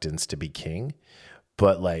reluctance to be king,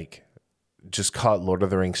 but like, just call it Lord of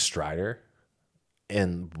the Rings Strider,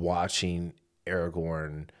 and watching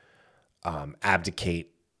Aragorn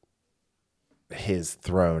abdicate his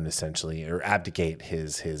throne, essentially, or abdicate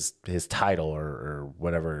his title, or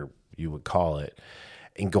whatever you would call it,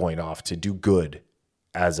 and going off to do good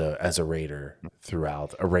as a ranger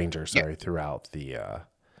throughout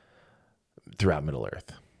Middle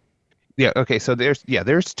Earth. Yeah. Okay. So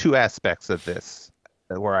there's two aspects of this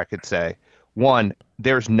where I could say, one,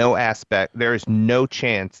 there is no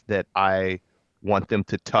chance that I want them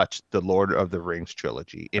to touch the Lord of the Rings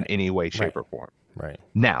trilogy in any way, shape, or form. Right.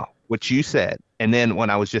 Now, what you said, and then when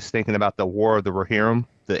I was just thinking about the War of the Rohirrim,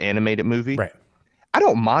 the animated movie, Right. I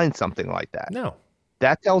don't mind something like that. No.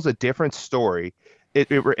 That tells a different story.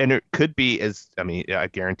 And it could be I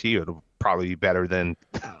guarantee you it'll probably be better than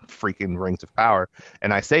freaking Rings of Power.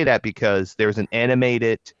 And I say that because there's an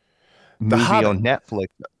animated movie on Netflix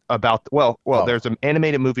about, there's an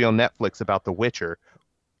animated movie on Netflix about The Witcher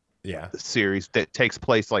series that takes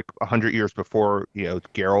place like 100 years before,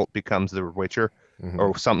 Geralt becomes the Witcher,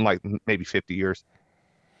 or something like maybe 50 years.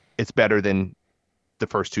 It's better than the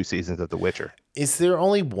first two seasons of The Witcher. Is there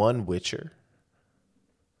only one Witcher?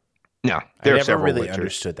 No, I never really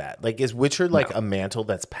understood that. Like, is Witcher like a mantle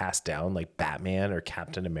that's passed down, like Batman or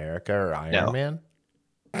Captain America or Iron Man?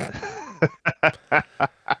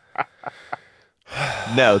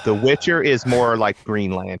 No, The Witcher is more like Green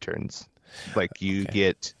Lanterns. Like you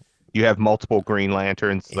have multiple Green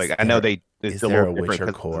Lanterns. It's a little different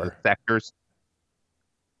because of the sectors.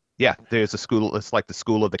 Yeah, there's a school. It's like the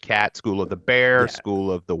school of the cat, school of the bear,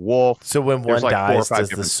 school of the wolf. So when one dies, does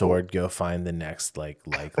the sword go find the next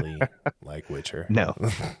likely Witcher? No.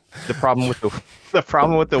 The problem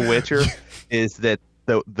with the Witcher is that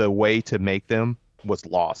the way to make them was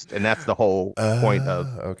lost, and that's the whole point of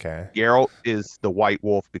Geralt is the White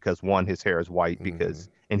Wolf because one, his hair is white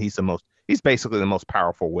and he's basically the most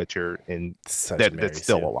powerful Witcher that's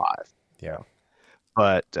still alive. Yeah,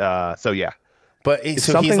 but yeah. But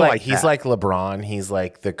so he's like LeBron. He's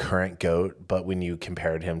like the current GOAT. But when you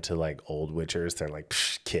compared him to like old Witchers, they're like,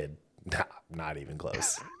 kid, not even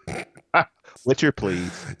close. Witcher,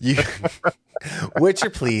 please. Witcher,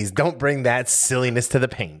 please. Don't bring that silliness to the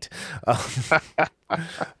paint.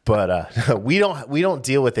 But we don't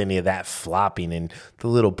deal with any of that flopping and the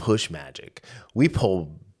little push magic. We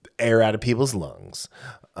pull air out of people's lungs.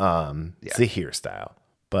 Zahir style.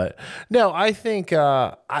 But no, I think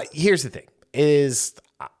here's the thing. Is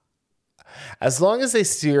as long as they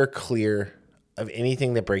steer clear of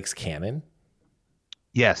anything that breaks canon.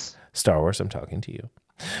 Yes. Star Wars, I'm talking to you.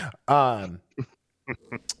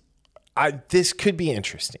 This could be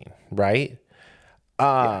interesting, right?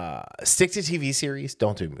 Stick to TV series,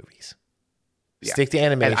 don't do movies. Yeah. Stick to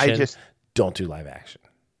animation, don't do live action.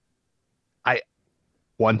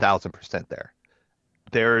 1000% there.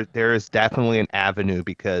 There is definitely an avenue,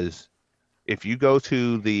 because if you go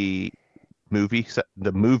to the movie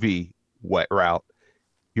route,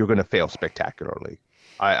 you're going to fail spectacularly.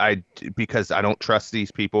 Because I don't trust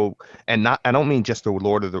these people, and I don't mean just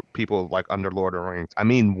the people like under Lord of the Rings. I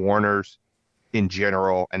mean Warner's in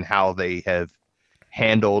general, and how they have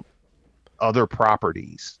handled other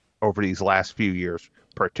properties over these last few years,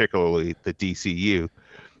 particularly the DCU.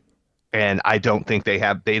 And I don't think they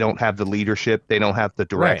don't have the leadership, they don't have the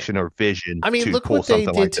direction or vision. I mean, look what they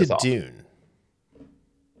did to Dune.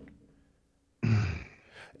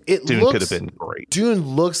 Dune could have been great. Dune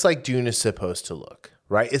looks like Dune is supposed to look,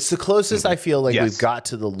 right? It's the closest I feel like we've got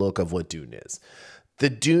to the look of what Dune is. The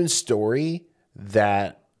Dune story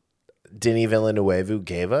that Denis Villeneuve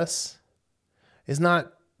gave us is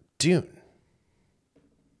not Dune.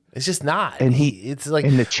 It's just not. And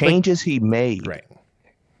the changes he made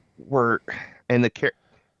were, and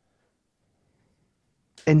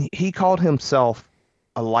he called himself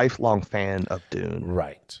a lifelong fan of Dune.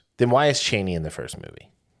 Right. Then why is Chaney in the first movie?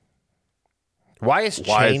 Why is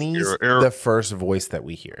Chaney's the first voice that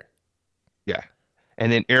we hear? Yeah.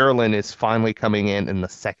 And then Irulan is finally coming in the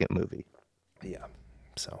second movie. Yeah.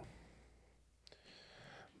 So.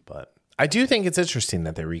 But I do think it's interesting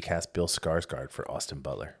that they recast Bill Skarsgård for Austin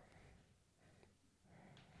Butler.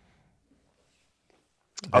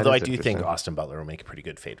 Although I do think Austin Butler will make a pretty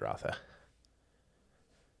good Feyd-Rautha.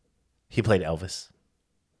 He played Elvis.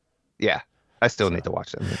 Yeah. I still need to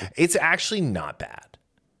watch that movie. It's actually not bad.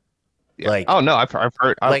 Yeah. Like, oh no, I've heard.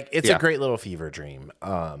 It's a great little fever dream.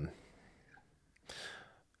 Tom,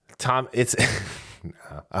 it's.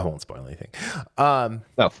 I won't spoil anything.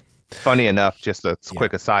 No, funny enough, just a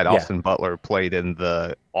quick aside. Austin Butler played in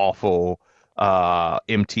the awful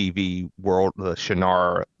MTV World, the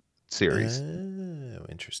Shannara series. Oh,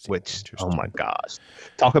 interesting. Oh my gosh,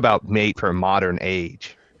 talk about made for a modern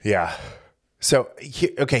age. Yeah. So,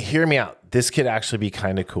 okay, hear me out. This could actually be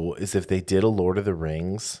kind of cool is if they did a Lord of the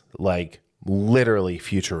Rings, like literally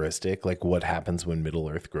futuristic, like what happens when Middle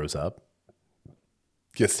Earth grows up,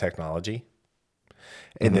 gets technology,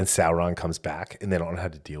 and then Sauron comes back and they don't know how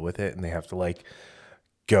to deal with it. And they have to like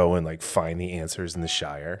go and like find the answers in the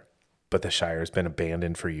Shire. But the Shire has been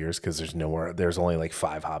abandoned for years because there's only like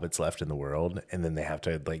 5 hobbits left in the world. And then they have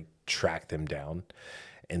to like track them down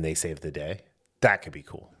and they save the day. That could be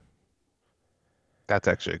cool. That's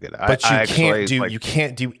actually good. But you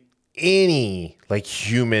can't do any like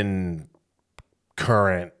human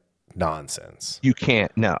current nonsense. You can't.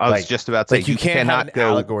 No, I was just about to say you can't have an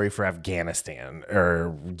allegory for Afghanistan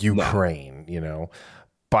or Ukraine. No. You know.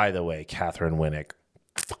 By the way, Catherine Winnick,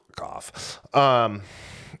 fuck off.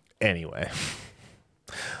 Anyway.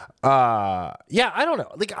 Yeah, I don't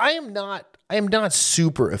know. Like I am not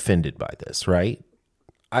super offended by this, right?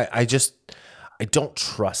 I don't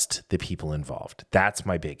trust the people involved. That's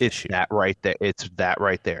my big issue. That right there. It's that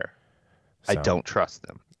right there. So, I don't trust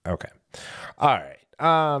them. Okay. All right.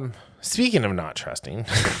 Speaking of not trusting.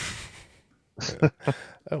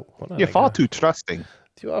 Hold on. You fall too trusting.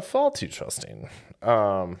 You are far too trusting.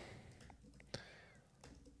 I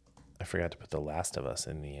forgot to put The Last of Us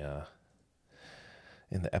in the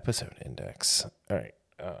episode index. All right.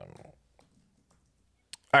 All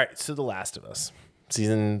right. So The Last of Us.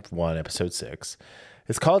 Season 1, episode 6.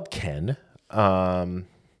 It's called Ken.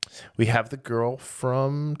 We have the girl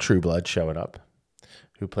from True Blood showing up,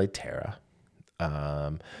 who played Tara,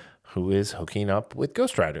 who is hooking up with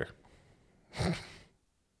Ghost Rider.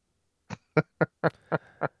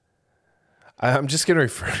 I'm just gonna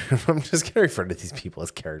refer to these people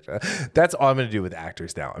as characters. That's all I'm gonna do with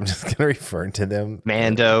actors now. I'm just gonna refer to them.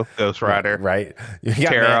 Mando, Ghost Rider, right? We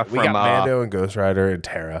got Mando and Ghost Rider and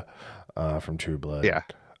Tara. From True Blood. Yeah.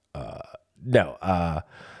 No.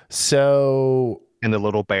 So. And the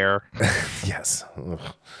little bear. Yes.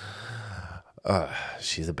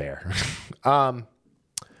 She's a bear. The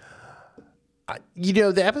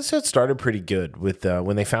episode started pretty good with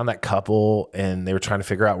when they found that couple and they were trying to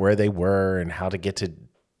figure out where they were and how to get to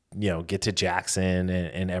Jackson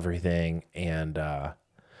and everything. And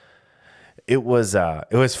it was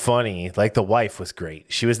funny. Like the wife was great.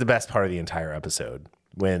 She was the best part of the entire episode.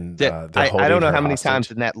 When I don't know how many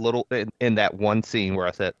times in that one scene where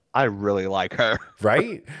I said I really like her.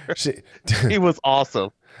 Right? He was awesome.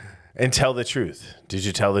 And tell the truth. Did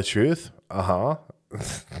you tell the truth? The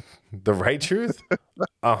right truth?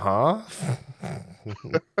 I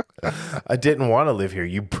didn't want to live here.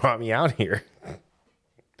 You brought me out here.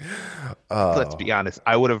 Let's be honest.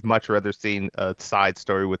 I would have much rather seen a side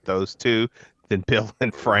story with those two than Bill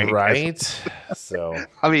and Frank. Right? So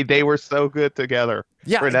I mean, they were so good together.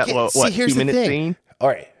 Yeah. For that here's 2-minute scene. All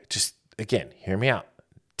right. Just again, hear me out.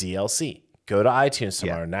 DLC. Go to iTunes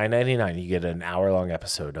tomorrow, $9.99. You get an hour-long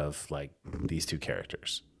episode of like these two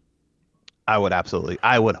characters. I would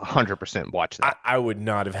 100% watch that. I would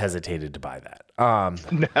not have hesitated to buy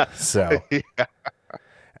that. So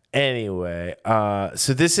anyway,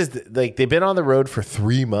 so this is like they've been on the road for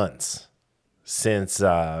 3 months since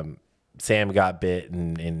Sam got bit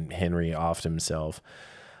and Henry offed himself.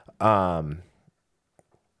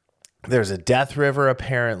 There's a death river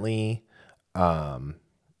apparently. They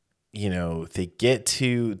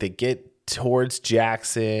get towards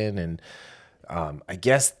Jackson and I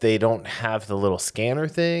guess they don't have the little scanner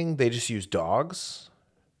thing. They just use dogs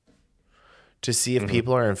to see if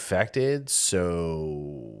people are infected.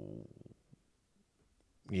 So,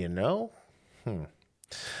 I don't know. I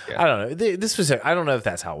don't know if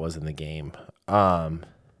that's how it was in the game.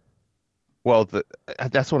 Well,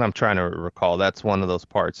 that's what I'm trying to recall. That's one of those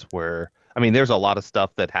parts where, I mean, there's a lot of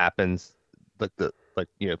stuff that happens,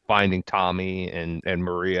 finding Tommy and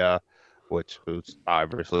Maria, which was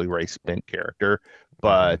obviously Ray Spent character,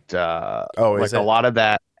 but Oh, is like a it? lot of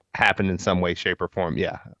that happened in some way, shape, or form.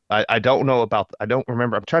 Yeah, I don't know about. I don't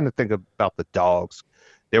remember. I'm trying to think about the dogs.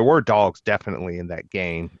 There were dogs definitely in that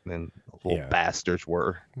game, and those little Yeah. bastards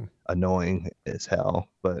were annoying as hell.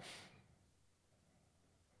 But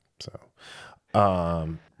So,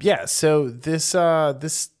 yeah. So this I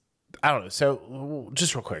don't know. So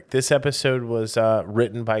just real quick, this episode was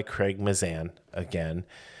written by Craig Mazan again,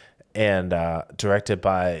 and directed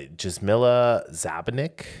by Jasmila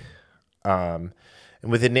Zabanik. And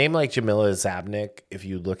with a name like Jamila Zabnik, if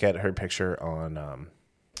you look at her picture on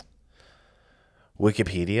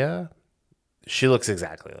Wikipedia, she looks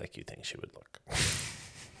exactly like you think she would look.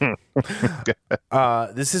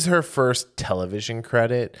 This is her first television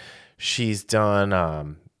credit. She's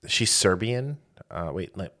done. She's Serbian. Hold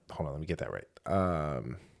on. Let me get that right.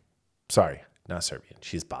 Sorry, not Serbian.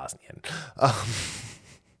 She's Bosnian.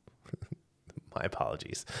 My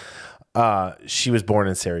apologies. She was born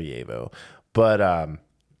in Sarajevo, but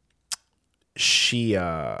she's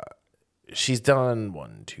done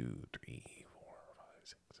 1, 2, 3, 4, 5,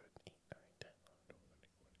 6, 7, 8, 9, 10.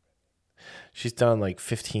 She's done like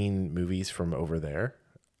 15 movies from over there,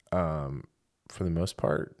 for the most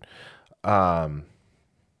part.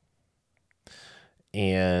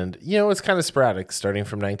 And it's kind of sporadic, starting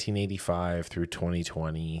from 1985 through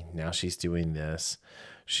 2020. Now she's doing this.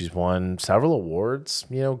 She's won several awards,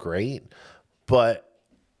 great. But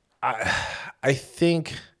I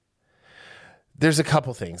think there's a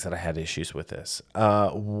couple things that I had issues with this.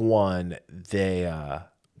 One, they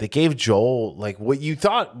gave Joel like what you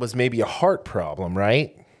thought was maybe a heart problem,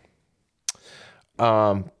 right?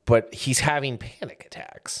 But he's having panic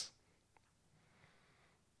attacks.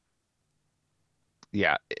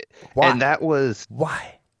 yeah, Why? and that was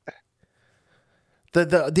Why?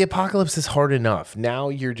 The apocalypse is hard enough. Now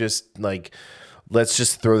you're just like, let's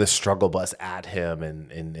just throw the struggle bus at him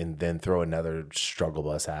and then throw another struggle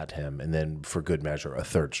bus at him. And then for good measure, a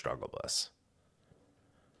third struggle bus.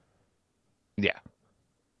 yeah,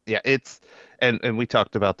 yeah. It's and we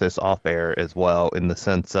talked about this off air as well in the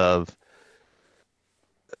sense of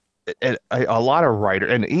a lot of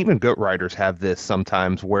writers and even good writers have this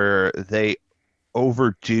sometimes where they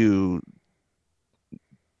overdo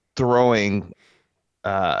throwing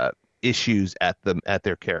issues at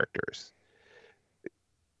their characters.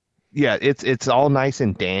 Yeah, it's all nice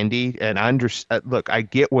and dandy, and look, I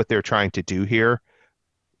get what they're trying to do here.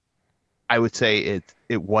 I would say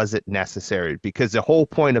it wasn't necessary because the whole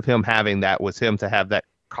point of him having that was him to have that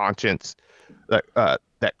conscience,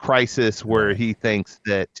 that crisis where Right. he thinks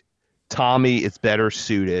that Tommy is better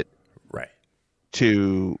suited Right.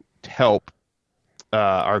 to help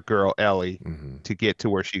our girl Ellie Mm-hmm. to get to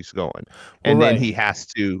where she's going, Well, and then right. he has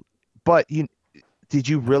to. But did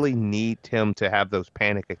you really need him to have those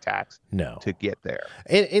panic attacks No. to get there?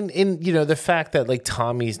 And the fact that like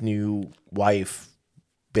Tommy's new wife,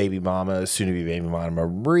 baby mama, soon to be baby mama,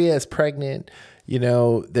 Maria is pregnant,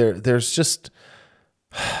 there's just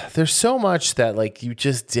there's so much that like you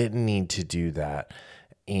just didn't need to do that.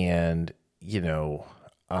 And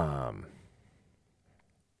yeah,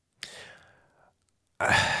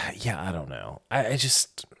 I don't know. I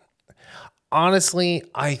just honestly,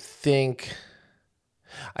 I think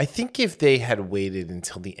if they had waited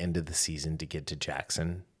until the end of the season to get to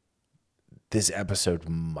Jackson, this episode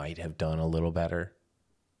might have done a little better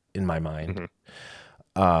in my mind.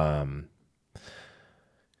 Mm-hmm.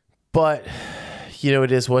 But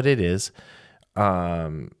it is what it is.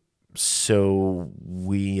 So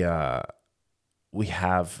we have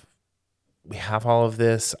all of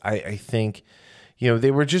this. I think,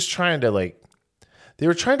 they were just trying to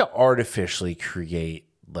artificially create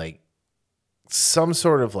like some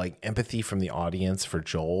sort of like empathy from the audience for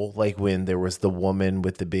Joel. Like when there was the woman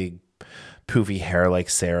with the big poofy hair like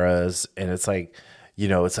Sarah's, and it's like,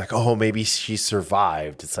 it's like, oh, maybe she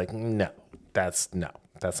survived. It's like, no, that's not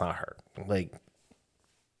her. Like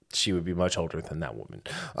she would be much older than that woman.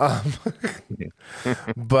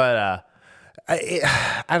 But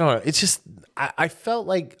I don't know. It's just I felt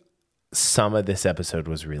like some of this episode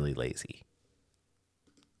was really lazy.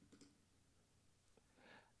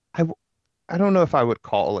 I don't know if I would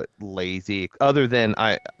call it lazy, other than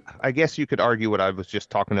I guess you could argue what I was just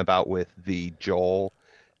talking about with the Joel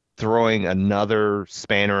throwing another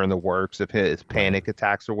spanner in the works of his panic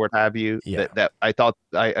attacks or what have you. Yeah. That I thought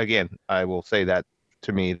I will say that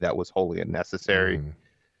to me that was wholly unnecessary. Mm.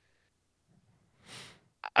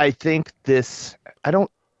 I think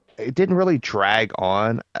it didn't really drag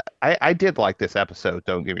on. I did like this episode,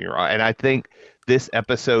 don't get me wrong. And I think this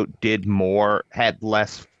episode had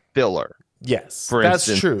less filler Yes, for that's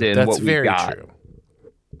instance, true. than That's what we very got. true.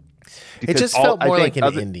 It Because just felt I more think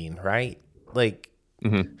like an ending, right? Like,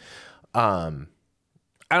 Mhm.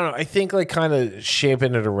 I don't know. I think like kind of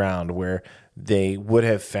shaping it around where they would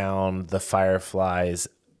have found the Fireflies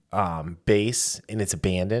base and it's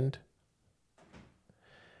abandoned,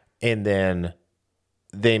 and then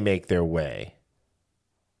they make their way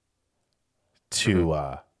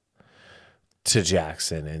to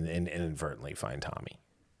Jackson and inadvertently find Tommy.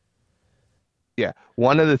 Yeah.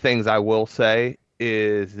 One of the things I will say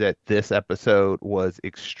is that this episode was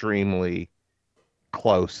extremely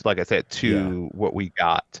close, like I said, Yeah. to what we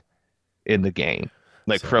got in the game.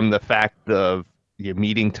 Like So from the fact of you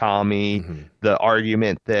meeting Tommy, the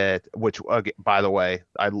argument that, which by the way,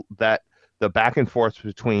 that the back and forth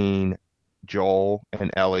between Joel and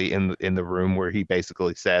Ellie in the room where he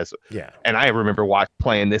basically says, yeah, and I remember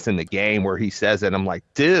playing this in the game where he says it. I'm like,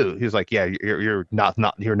 dude, he's like, yeah, you're not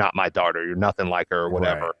you're not my daughter. You're nothing like her or right,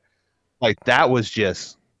 whatever. Like that was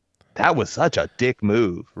such a dick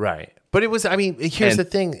move. right. But it was. I mean, here's And the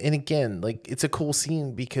thing, and again, like it's a cool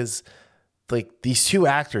scene because like these two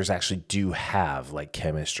actors actually do have like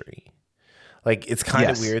chemistry. Like it's kind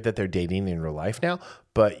of yes, weird that they're dating in real life now,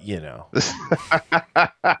 but you know,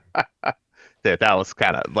 that was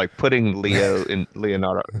kind of like putting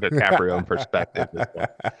Leonardo DiCaprio in perspective.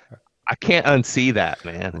 I can't unsee that,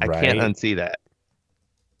 man. I can't right? unsee that.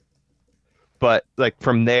 But like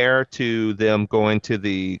from there to them going to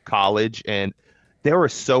the college, and there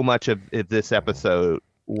was so much of this episode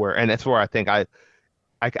where, and that's where I think I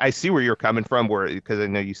see where you're coming from, where because I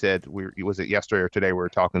know you said was it yesterday or today we were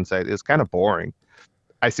talking, say it's kind of boring.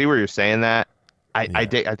 I see where you're saying that. I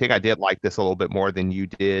think I did like this a little bit more than you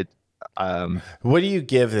did. What do you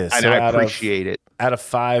give this? And So I appreciate it. Out of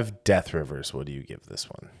 5 Death Rivers, what do you give this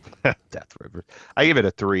one? Death River. I give it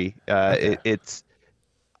a 3. Okay.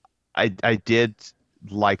 I did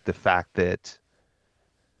like the fact that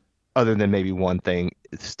other than maybe one thing,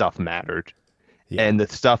 stuff mattered. Yeah. And the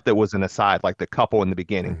stuff that was an aside, like the couple in the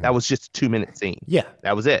beginning, that was just a 2-minute scene. Yeah.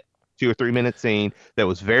 That was it. 2 or 3 minute scene that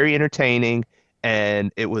was very entertaining,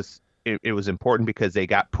 and it was important because they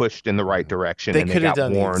got pushed in the right direction. They and could have got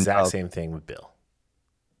done the warned exact of, same thing with Bill.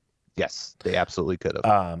 Yes, they absolutely could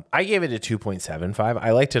have. I gave it a 2.75.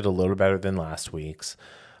 I liked it a little better than last week's.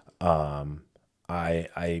 I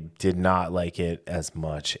did not like it as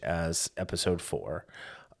much as episode 4.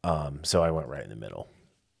 So I went right in the middle.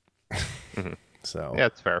 So Yeah,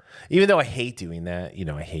 it's fair. even though I hate doing that, you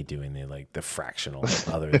know, I hate doing the fractional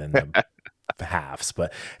other than the halves,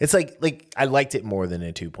 but it's like I liked it more than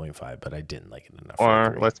a 2.5, but I didn't like it enough.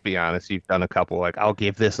 Or let's be honest, you've done a couple. Like I'll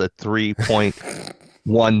give this a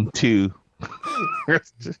 3.12.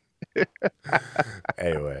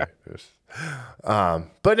 Anyway,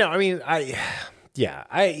 but no, I mean, at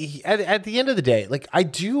the end of the day, like I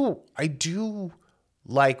do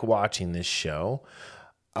like watching this show.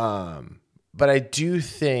 But I do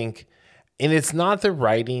think, and it's not the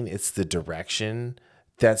writing, it's the direction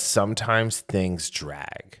that sometimes things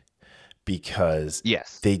drag because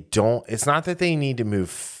Yes. it's not that they need to move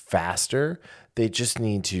faster. They just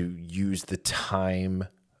need to use the time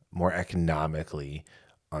more economically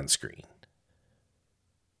on screen.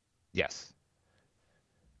 Yes.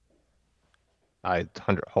 I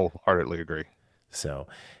wholeheartedly agree. So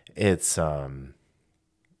it's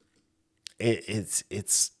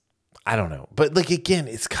I don't know, but like again,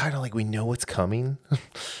 it's kind of like we know what's coming,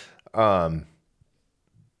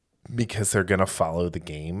 because they're gonna follow the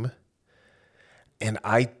game, and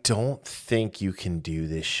I don't think you can do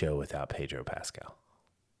this show without Pedro Pascal.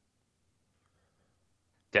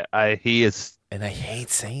 Yeah, he is. And I hate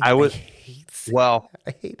saying I hate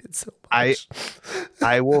it so much.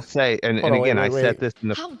 I will say, and again, I said this in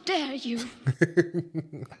the. How dare you?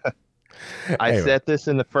 I Anyway. said this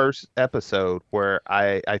in the first episode where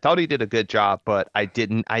I thought he did a good job, but I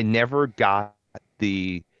never got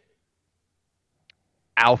the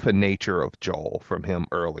alpha nature of Joel from him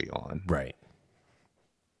early on. Right.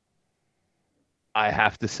 I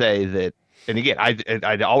have to say that, and again,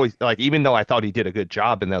 I'd always like, even though I thought he did a good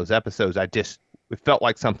job in those episodes, it felt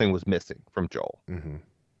like something was missing from Joel. Mm-hmm.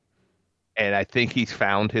 And I think he's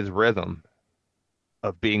found his rhythm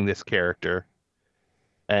of being this character.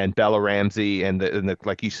 And Bella Ramsey and the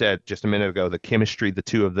like you said just a minute ago, the chemistry the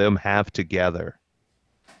two of them have together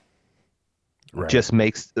Right. just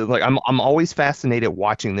makes like I'm always fascinated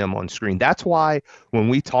watching them on screen. That's why when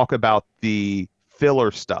we talk about the filler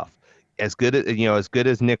stuff, as good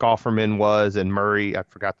as Nick Offerman was and Murray, I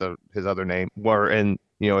forgot his other name, were, and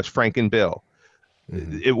as Frank and Bill,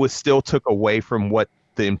 it was still took away from what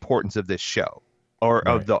the importance of this show or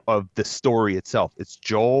Right. of the story itself. It's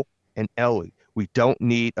Joel and Ellie. We don't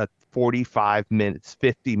need a 45 minutes,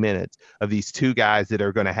 50 minutes of these two guys that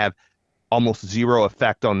are going to have almost zero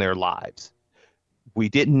effect on their lives. We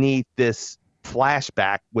didn't need this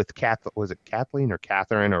flashback with was it Kathleen or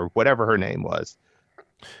Catherine or whatever her name was?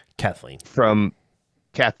 Kathleen. From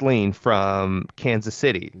Kathleen from Kansas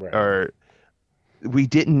City. Right. Or we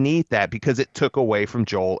didn't need that because it took away from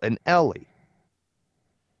Joel and Ellie.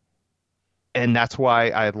 And that's why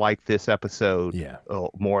I like this episode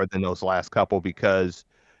more than those last couple, because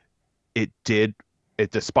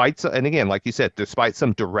despite, and again, like you said, despite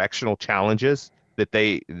some directional challenges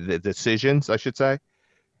the decisions, I should say,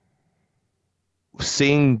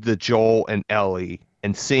 seeing the Joel and Ellie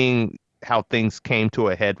and seeing how things came to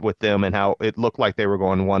a head with them and how it looked like they were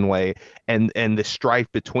going one way and the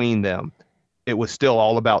strife between them, it was still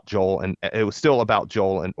all about Joel, and it was still about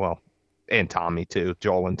Joel and Tommy too,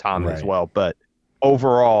 Joel and Tommy as well. But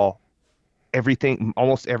overall,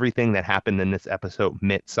 almost everything that happened in this episode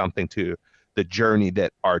meant something to the journey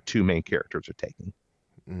that our two main characters are taking.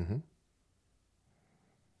 Mm-hmm.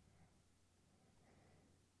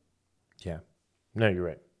 Yeah. No,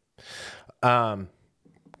 you're right.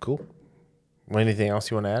 Cool. Anything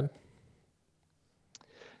else you want to add?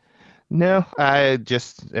 No,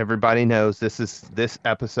 everybody knows this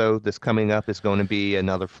episode that's coming up is going to be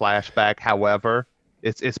another flashback. However,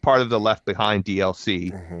 it's part of the Left Behind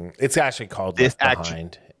DLC. Mm-hmm. It's actually called Left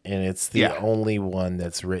Behind, and it's the only one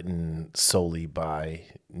that's written solely by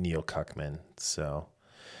Neil Cuckman. So,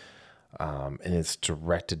 and it's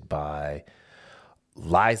directed by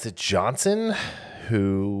Liza Johnson,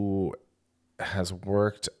 who has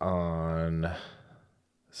worked on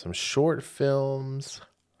some short films.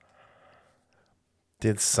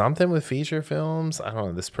 Did something with feature films. I don't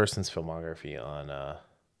know. This person's filmography on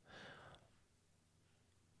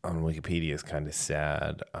Wikipedia is kind of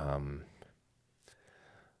sad.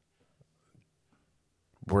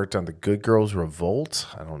 Worked on The Good Girls Revolt.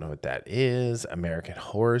 I don't know what that is. American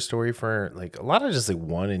Horror Story, for like a lot of just like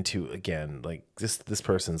 1 and 2. Again, like this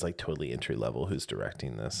person's like totally entry level who's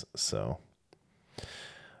directing this. So,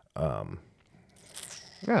 yeah.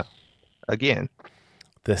 Again,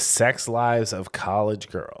 The Sex Lives of College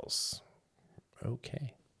Girls.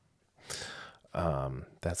 Okay.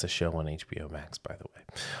 That's a show on HBO Max, by the way.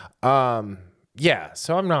 Yeah,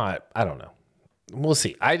 so I don't know. We'll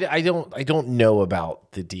see. I don't know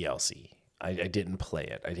about the DLC. I didn't play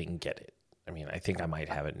it. I didn't get it. I mean, I think I might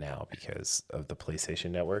have it now because of the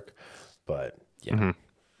PlayStation Network, but yeah. Mm-hmm.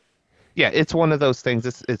 Yeah, it's one of those things.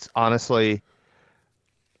 It's honestly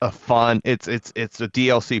a fun, it's a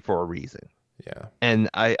DLC for a reason. Yeah. And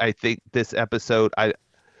I think this episode,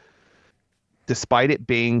 despite it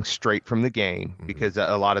being straight from the game, because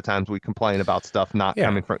a lot of times we complain about stuff not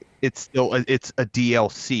coming from, it's a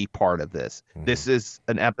DLC part of this. Mm-hmm. This is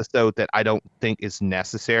an episode that I don't think is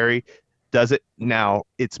necessary. Does it now?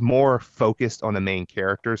 It's more focused on the main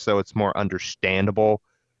character, so it's more understandable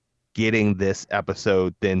getting this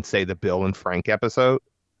episode than say the Bill and Frank episode.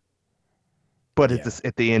 But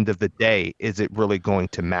at the end of the day, is it really going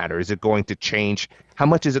to matter? Is it going to change? How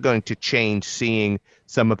much is it going to change seeing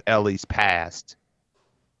some of Ellie's past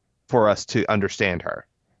for us to understand her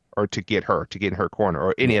or to get in her corner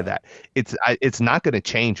or any of that? It's not going to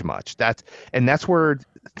change much. That's where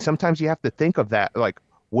sometimes you have to think of that. Like,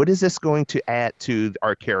 what is this going to add to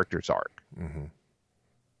our character's arc? Mm-hmm.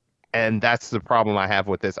 And that's the problem I have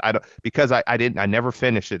with this. I never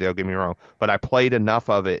finished it. Don't get me wrong, but I played enough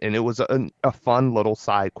of it, and it was a fun little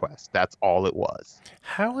side quest. That's all it was.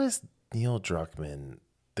 How is Neil Druckmann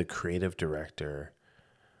the creative director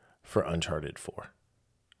for Uncharted 4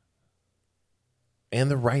 and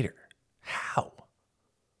the writer? How?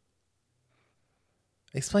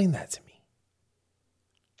 Explain that to me.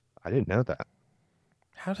 I didn't know that.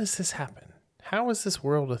 How does this happen? How is this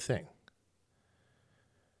world a thing?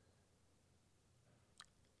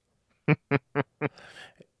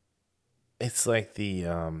 It's like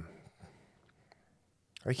like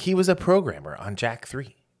he was a programmer on Jak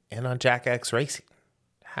 3 and on Jak X Racing.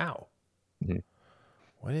 How? Mm-hmm.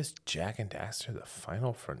 What is Jak and Daxter: The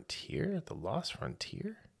Final Frontier? The Lost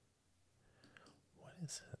Frontier? What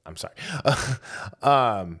is it? I'm sorry.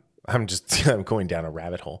 I'm going down a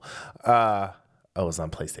rabbit hole. It was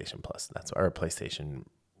on PlayStation Plus. That's or PlayStation,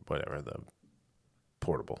 whatever, the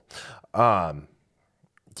portable.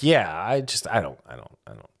 Yeah, I don't know.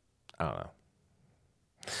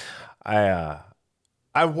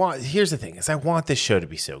 Here's the thing is I want this show to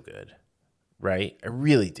be so good, right? I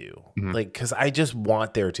really do. Mm-hmm. Like, cause I just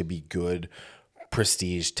want there to be good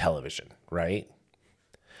prestige television, right?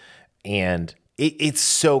 And it's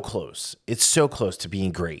so close. It's so close to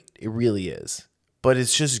being great. It really is. but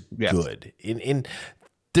it's just Yes. good. In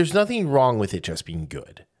there's nothing wrong with it just being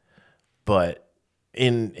good. But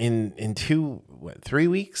in 3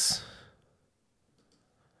 weeks?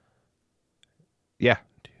 Yeah,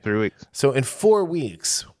 3 weeks. So in 4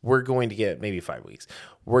 weeks, we're going to get, maybe 5 weeks,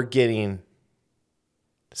 we're getting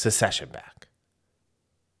Succession back,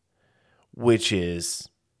 which is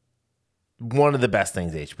one of the best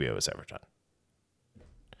things HBO has ever done.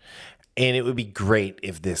 And it would be great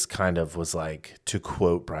if this kind of was like, to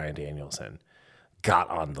quote Bryan Danielson, got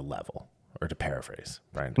on the level, or to paraphrase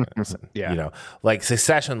Bryan Danielson. Yeah. You know, like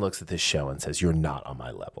Succession looks at this show and says, you're not on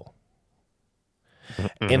my level.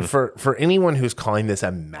 And for anyone who's calling this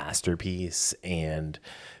a masterpiece and,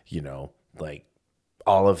 you know, like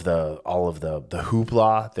all of the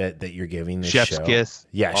hoopla that you're giving this Chef's show. kiss.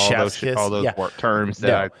 Yeah, all chef's kiss. All those yeah. work terms that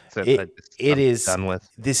No, I said it is done with.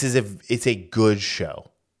 It's a good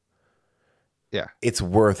show. Yeah. It's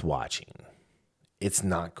worth watching. It's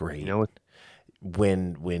not great. You know what?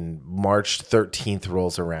 When March 13th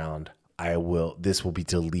rolls around, this will be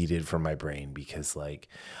deleted from my brain because like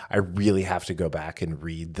I really have to go back and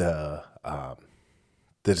read the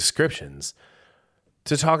descriptions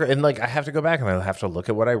to talk, and like I have to go back and I have to look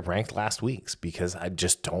at what I ranked last week's because I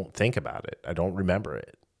just don't think about it. I don't remember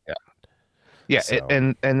it. Yeah. Yeah, So-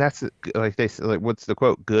 and that's like they say, like what's the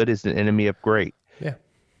quote? Good is the enemy of great. Yeah.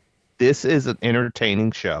 This is an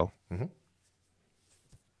entertaining show. Mhm.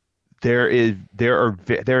 There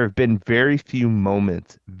have been very few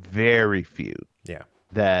moments, very few, Yeah.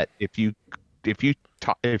 that if you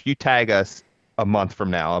tag us a month from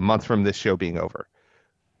now, a month from this show being over,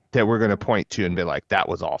 that we're going to point to and be like, that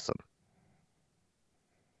was awesome,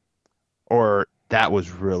 or that was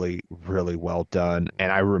really, really well done,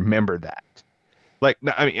 and I remember that. Like,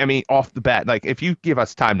 I mean, off the bat, like if you give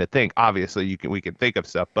us time to think, obviously we can think of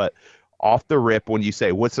stuff, but off the rip, when you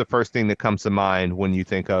say, what's the first thing that comes to mind when you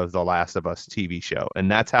think of the Last of Us TV show,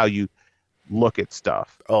 and that's how you look at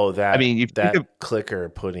stuff. Oh, that, I mean, you that think of- clicker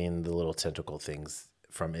putting the little tentacle things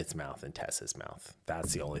from its mouth in Tessa's mouth.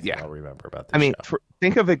 That's the only thing Yeah. I'll remember about this I mean, show.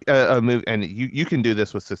 think of a movie, and you can do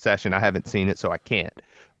this with Succession. I haven't seen it, so I can't.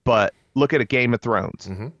 But look at a Game of Thrones.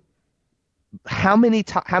 Mm-hmm. How many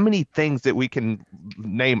things that we can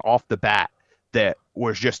name off the bat that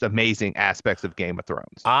was just amazing aspects of Game of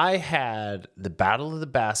Thrones? I had the Battle of the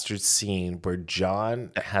Bastards scene where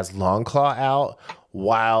Jon has Longclaw out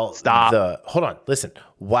while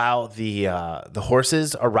while the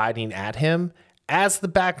horses are riding at him as the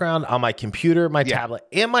background on my computer, my tablet,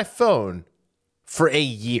 and my phone for a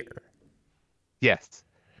year. Yes.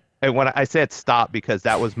 And when I said stop, because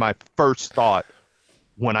that was my first thought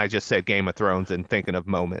when I just said Game of Thrones and thinking of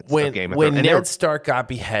moments of Game of When Thrones. And Ned Stark got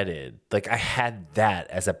beheaded, like I had that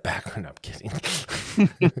as a background. I'm kidding.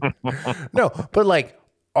 No, but like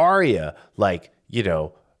Arya, like, you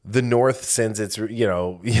know, the North sends its, or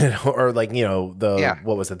like, you know,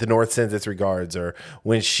 what was it? The North sends its regards, or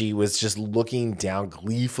when she was just looking down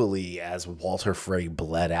gleefully as Walter Frey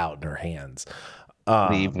bled out in her hands.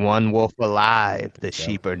 leave one wolf alive, the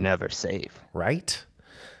sheep are never safe. Right?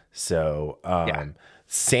 So,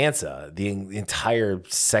 Sansa, the entire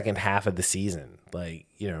second half of the season, like,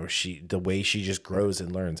 you know, the way she just grows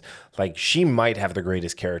and learns, like she might have the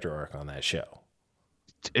greatest character arc on that show.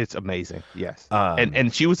 It's amazing. Yes.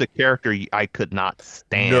 And she was a character I could not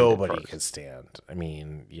stand. Nobody could stand. I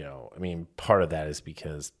mean, part of that is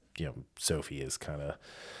because, you know, Sophie is kind of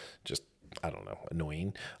just, I don't know,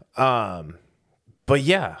 annoying. But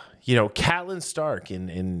yeah, you know, Catelyn Stark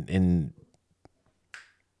in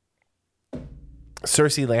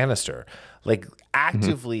Cersei Lannister, like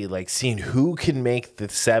actively like seeing who can make the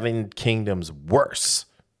Seven Kingdoms worse.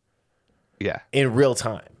 Yeah. In real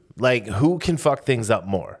time. Like who can fuck things up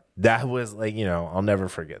more. That was like, you know, I'll never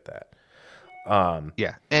forget that.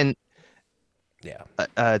 Yeah. And yeah.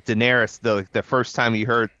 Daenerys, the first time you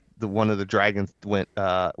heard one of the dragons went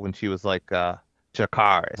when she was like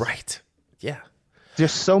Dracarys. Right. Yeah.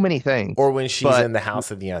 There's so many things. Or when she's in the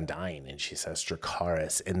House of the Undying and she says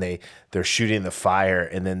Dracarys and they're shooting the fire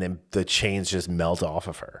and then the chains just melt off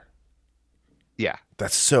of her. Yeah.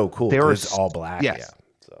 That's so cool. It's all black. Yes. Yeah.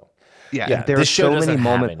 So yeah, there are so many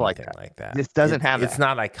moments like that. This doesn't have It's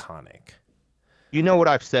not iconic. You know what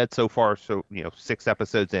I've said so far? So, you know, 6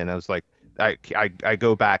 episodes in, I was like, I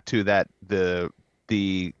go back to that the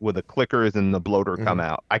where the clickers and the bloater come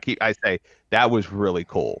out. I say that was really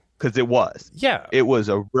cool because it was. Yeah. It was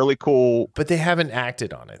a really cool. But they haven't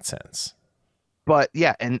acted on it since. But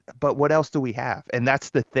yeah, but what else do we have? And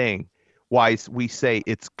that's the thing why we say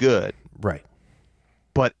it's good. Right.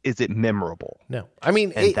 but is it memorable? No, I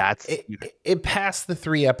mean, And it passed the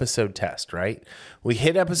 3-episode test, right? We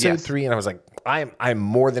hit episode 3, and I was like, I'm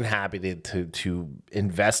more than happy to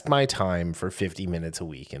invest my time for 50 minutes a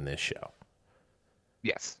week in this show.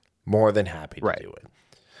 Yes, more than happy to do it.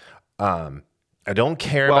 I don't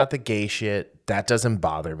care about the gay shit. That doesn't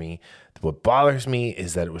bother me. What bothers me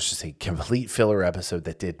is that it was just a complete filler episode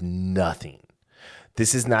that did nothing.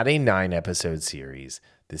 This is not a 9-episode series.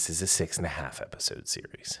 This is a 6.5 episode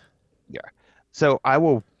series. Yeah. So I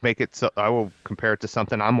will compare it to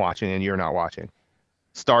something I'm watching and you're not watching.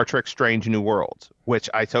 Star Trek Strange New Worlds, which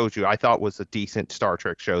I told you I thought was a decent Star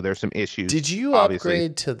Trek show. There's some issues. Did you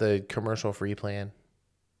upgrade to the commercial-free plan?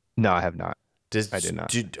 No, I have not. I did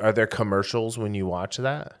not. Are there commercials when you watch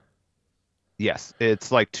that? Yes.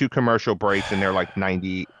 It's like 2 commercial breaks and they're like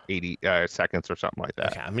 90, 80 seconds or something like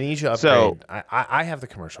that. Okay, I'm going to need you to upgrade. So, I have the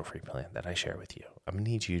commercial-free plan that I share with you. I'm going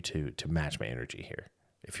to need you to match my energy here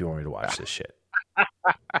if you want me to watch this shit.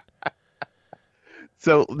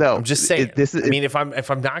 So, no. I'm just saying. If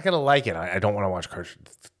I'm not going to like it, I don't want to watch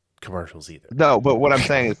commercials either. No, but what I'm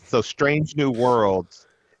saying is, so Strange New Worlds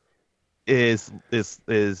is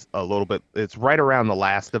a little bit, it's right around The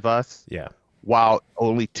Last of Us. Yeah. While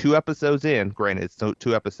only 2 episodes in, granted, it's 2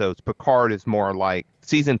 episodes, Picard is more like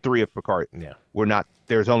season 3 of Picard. Yeah.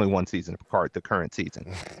 There's only 1 season of Picard, the current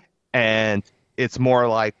season. And it's more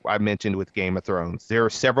like I mentioned with Game of Thrones. There are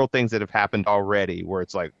several things that have happened already where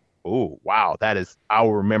it's like, oh, wow,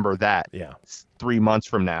 I'll remember that 3 months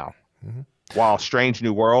from now. Mm-hmm. While Strange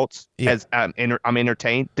New Worlds, I'm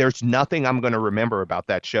entertained. There's nothing I'm going to remember about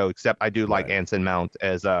that show except I do like Anson Mount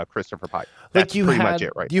as Christopher Pike. That's pretty much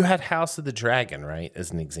it, right? You had House of the Dragon, right,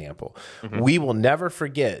 as an example. Mm-hmm. We will never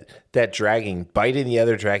forget that dragon biting the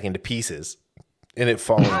other dragon to pieces and it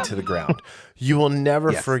falling to the ground. You will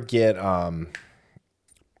never forget the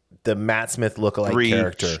Matt Smith lookalike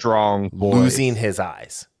character strong boys. Losing his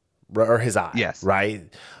eyes or his eye. Yes, right.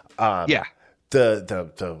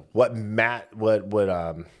 The what Matt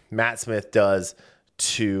Smith does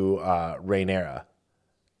to Rhaenyra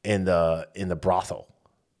in the brothel,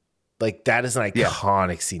 like that is an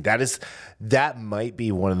iconic scene. That might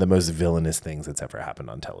be one of the most villainous things that's ever happened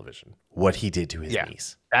on television. What he did to his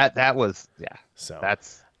niece. That was So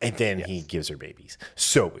that's and then he gives her babies.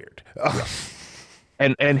 So weird.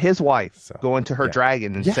 And his wife going to her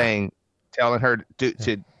dragon and telling her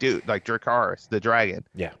to do like Dracarys, the dragon,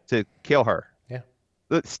 to kill her.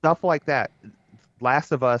 Stuff like that.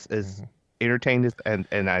 Last of Us is entertained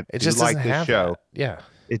and I just like this show. That. Yeah.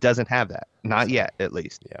 It doesn't have that. Not yet, at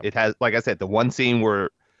least. Yeah. It has, like I said, the one scene where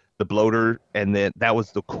the bloater, and then that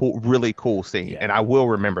was the really cool scene. And I will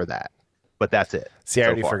remember that. But that's it. See, I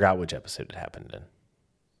already forgot which episode it happened in.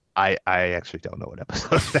 I actually don't know what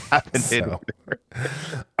episode it happened in. All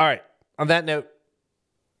right. On that note,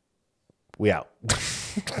 we out.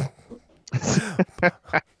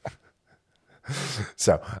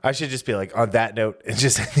 So I should just be like, on that note, and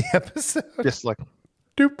just end the episode. Just like,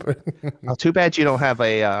 doop. Oh, too bad you don't have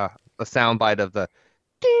a soundbite of the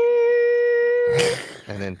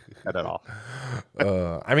and then cut it off.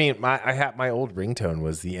 I mean, my old ringtone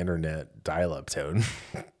was the internet dial-up tone.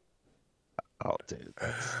 Oh, dude,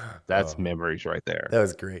 that's memories right there. That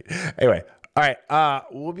was great. Anyway, all right,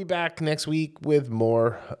 we'll be back next week with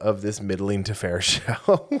more of this middling to fair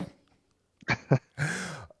show.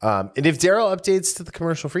 And if Daryl updates to the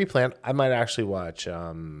commercial-free plan, I might actually watch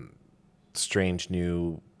Strange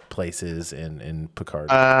New Places in Picard.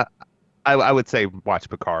 I would say watch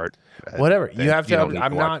Picard. Whatever you have to.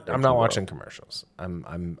 I'm not watching commercials.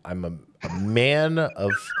 I'm a man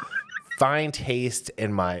of fine taste,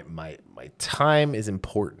 and my time is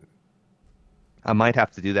important. I might have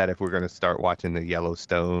to do that if we're going to start watching the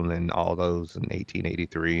Yellowstone and all those in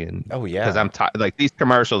 1883 and because I'm like these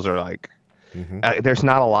commercials are like. There's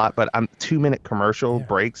not a lot, but I'm 2-minute commercial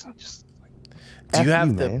breaks. I'm just like, do you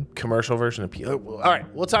have the commercial version of all right,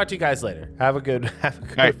 we'll talk to you guys later. Have a good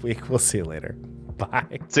week. We'll see you later.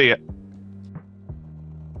 Bye. See ya.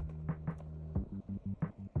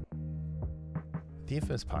 The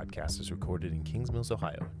Infamous Podcast is recorded in Kings Mills,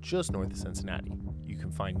 Ohio, just north of Cincinnati. You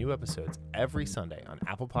can find new episodes every Sunday on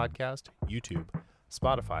Apple Podcast, YouTube,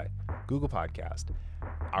 Spotify, Google Podcast,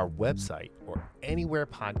 our website, or anywhere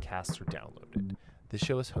podcasts are downloaded. This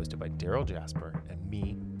show is hosted by Daryl Jasper and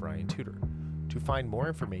me, Brian Tudor. To find more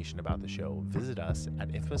information about the show, visit us at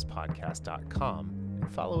infamouspodcast.com and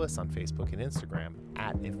follow us on Facebook and Instagram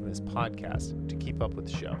at Infamous Podcast to keep up with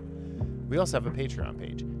the show. We also have a Patreon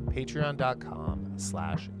page,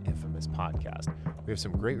 patreon.com/infamouspodcast. We have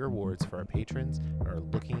some great rewards for our patrons and are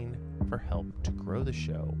looking for help to grow the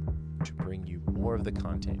show to bring you more of the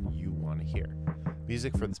content you want to hear.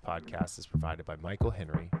 Music for this podcast is provided by Michael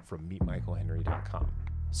Henry from meetmichaelhenry.com.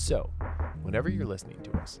 So, whenever you're listening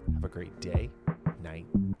to us, have a great day, night,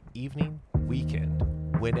 evening, weekend,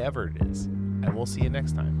 whenever it is, and we'll see you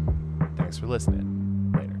next time. Thanks for listening.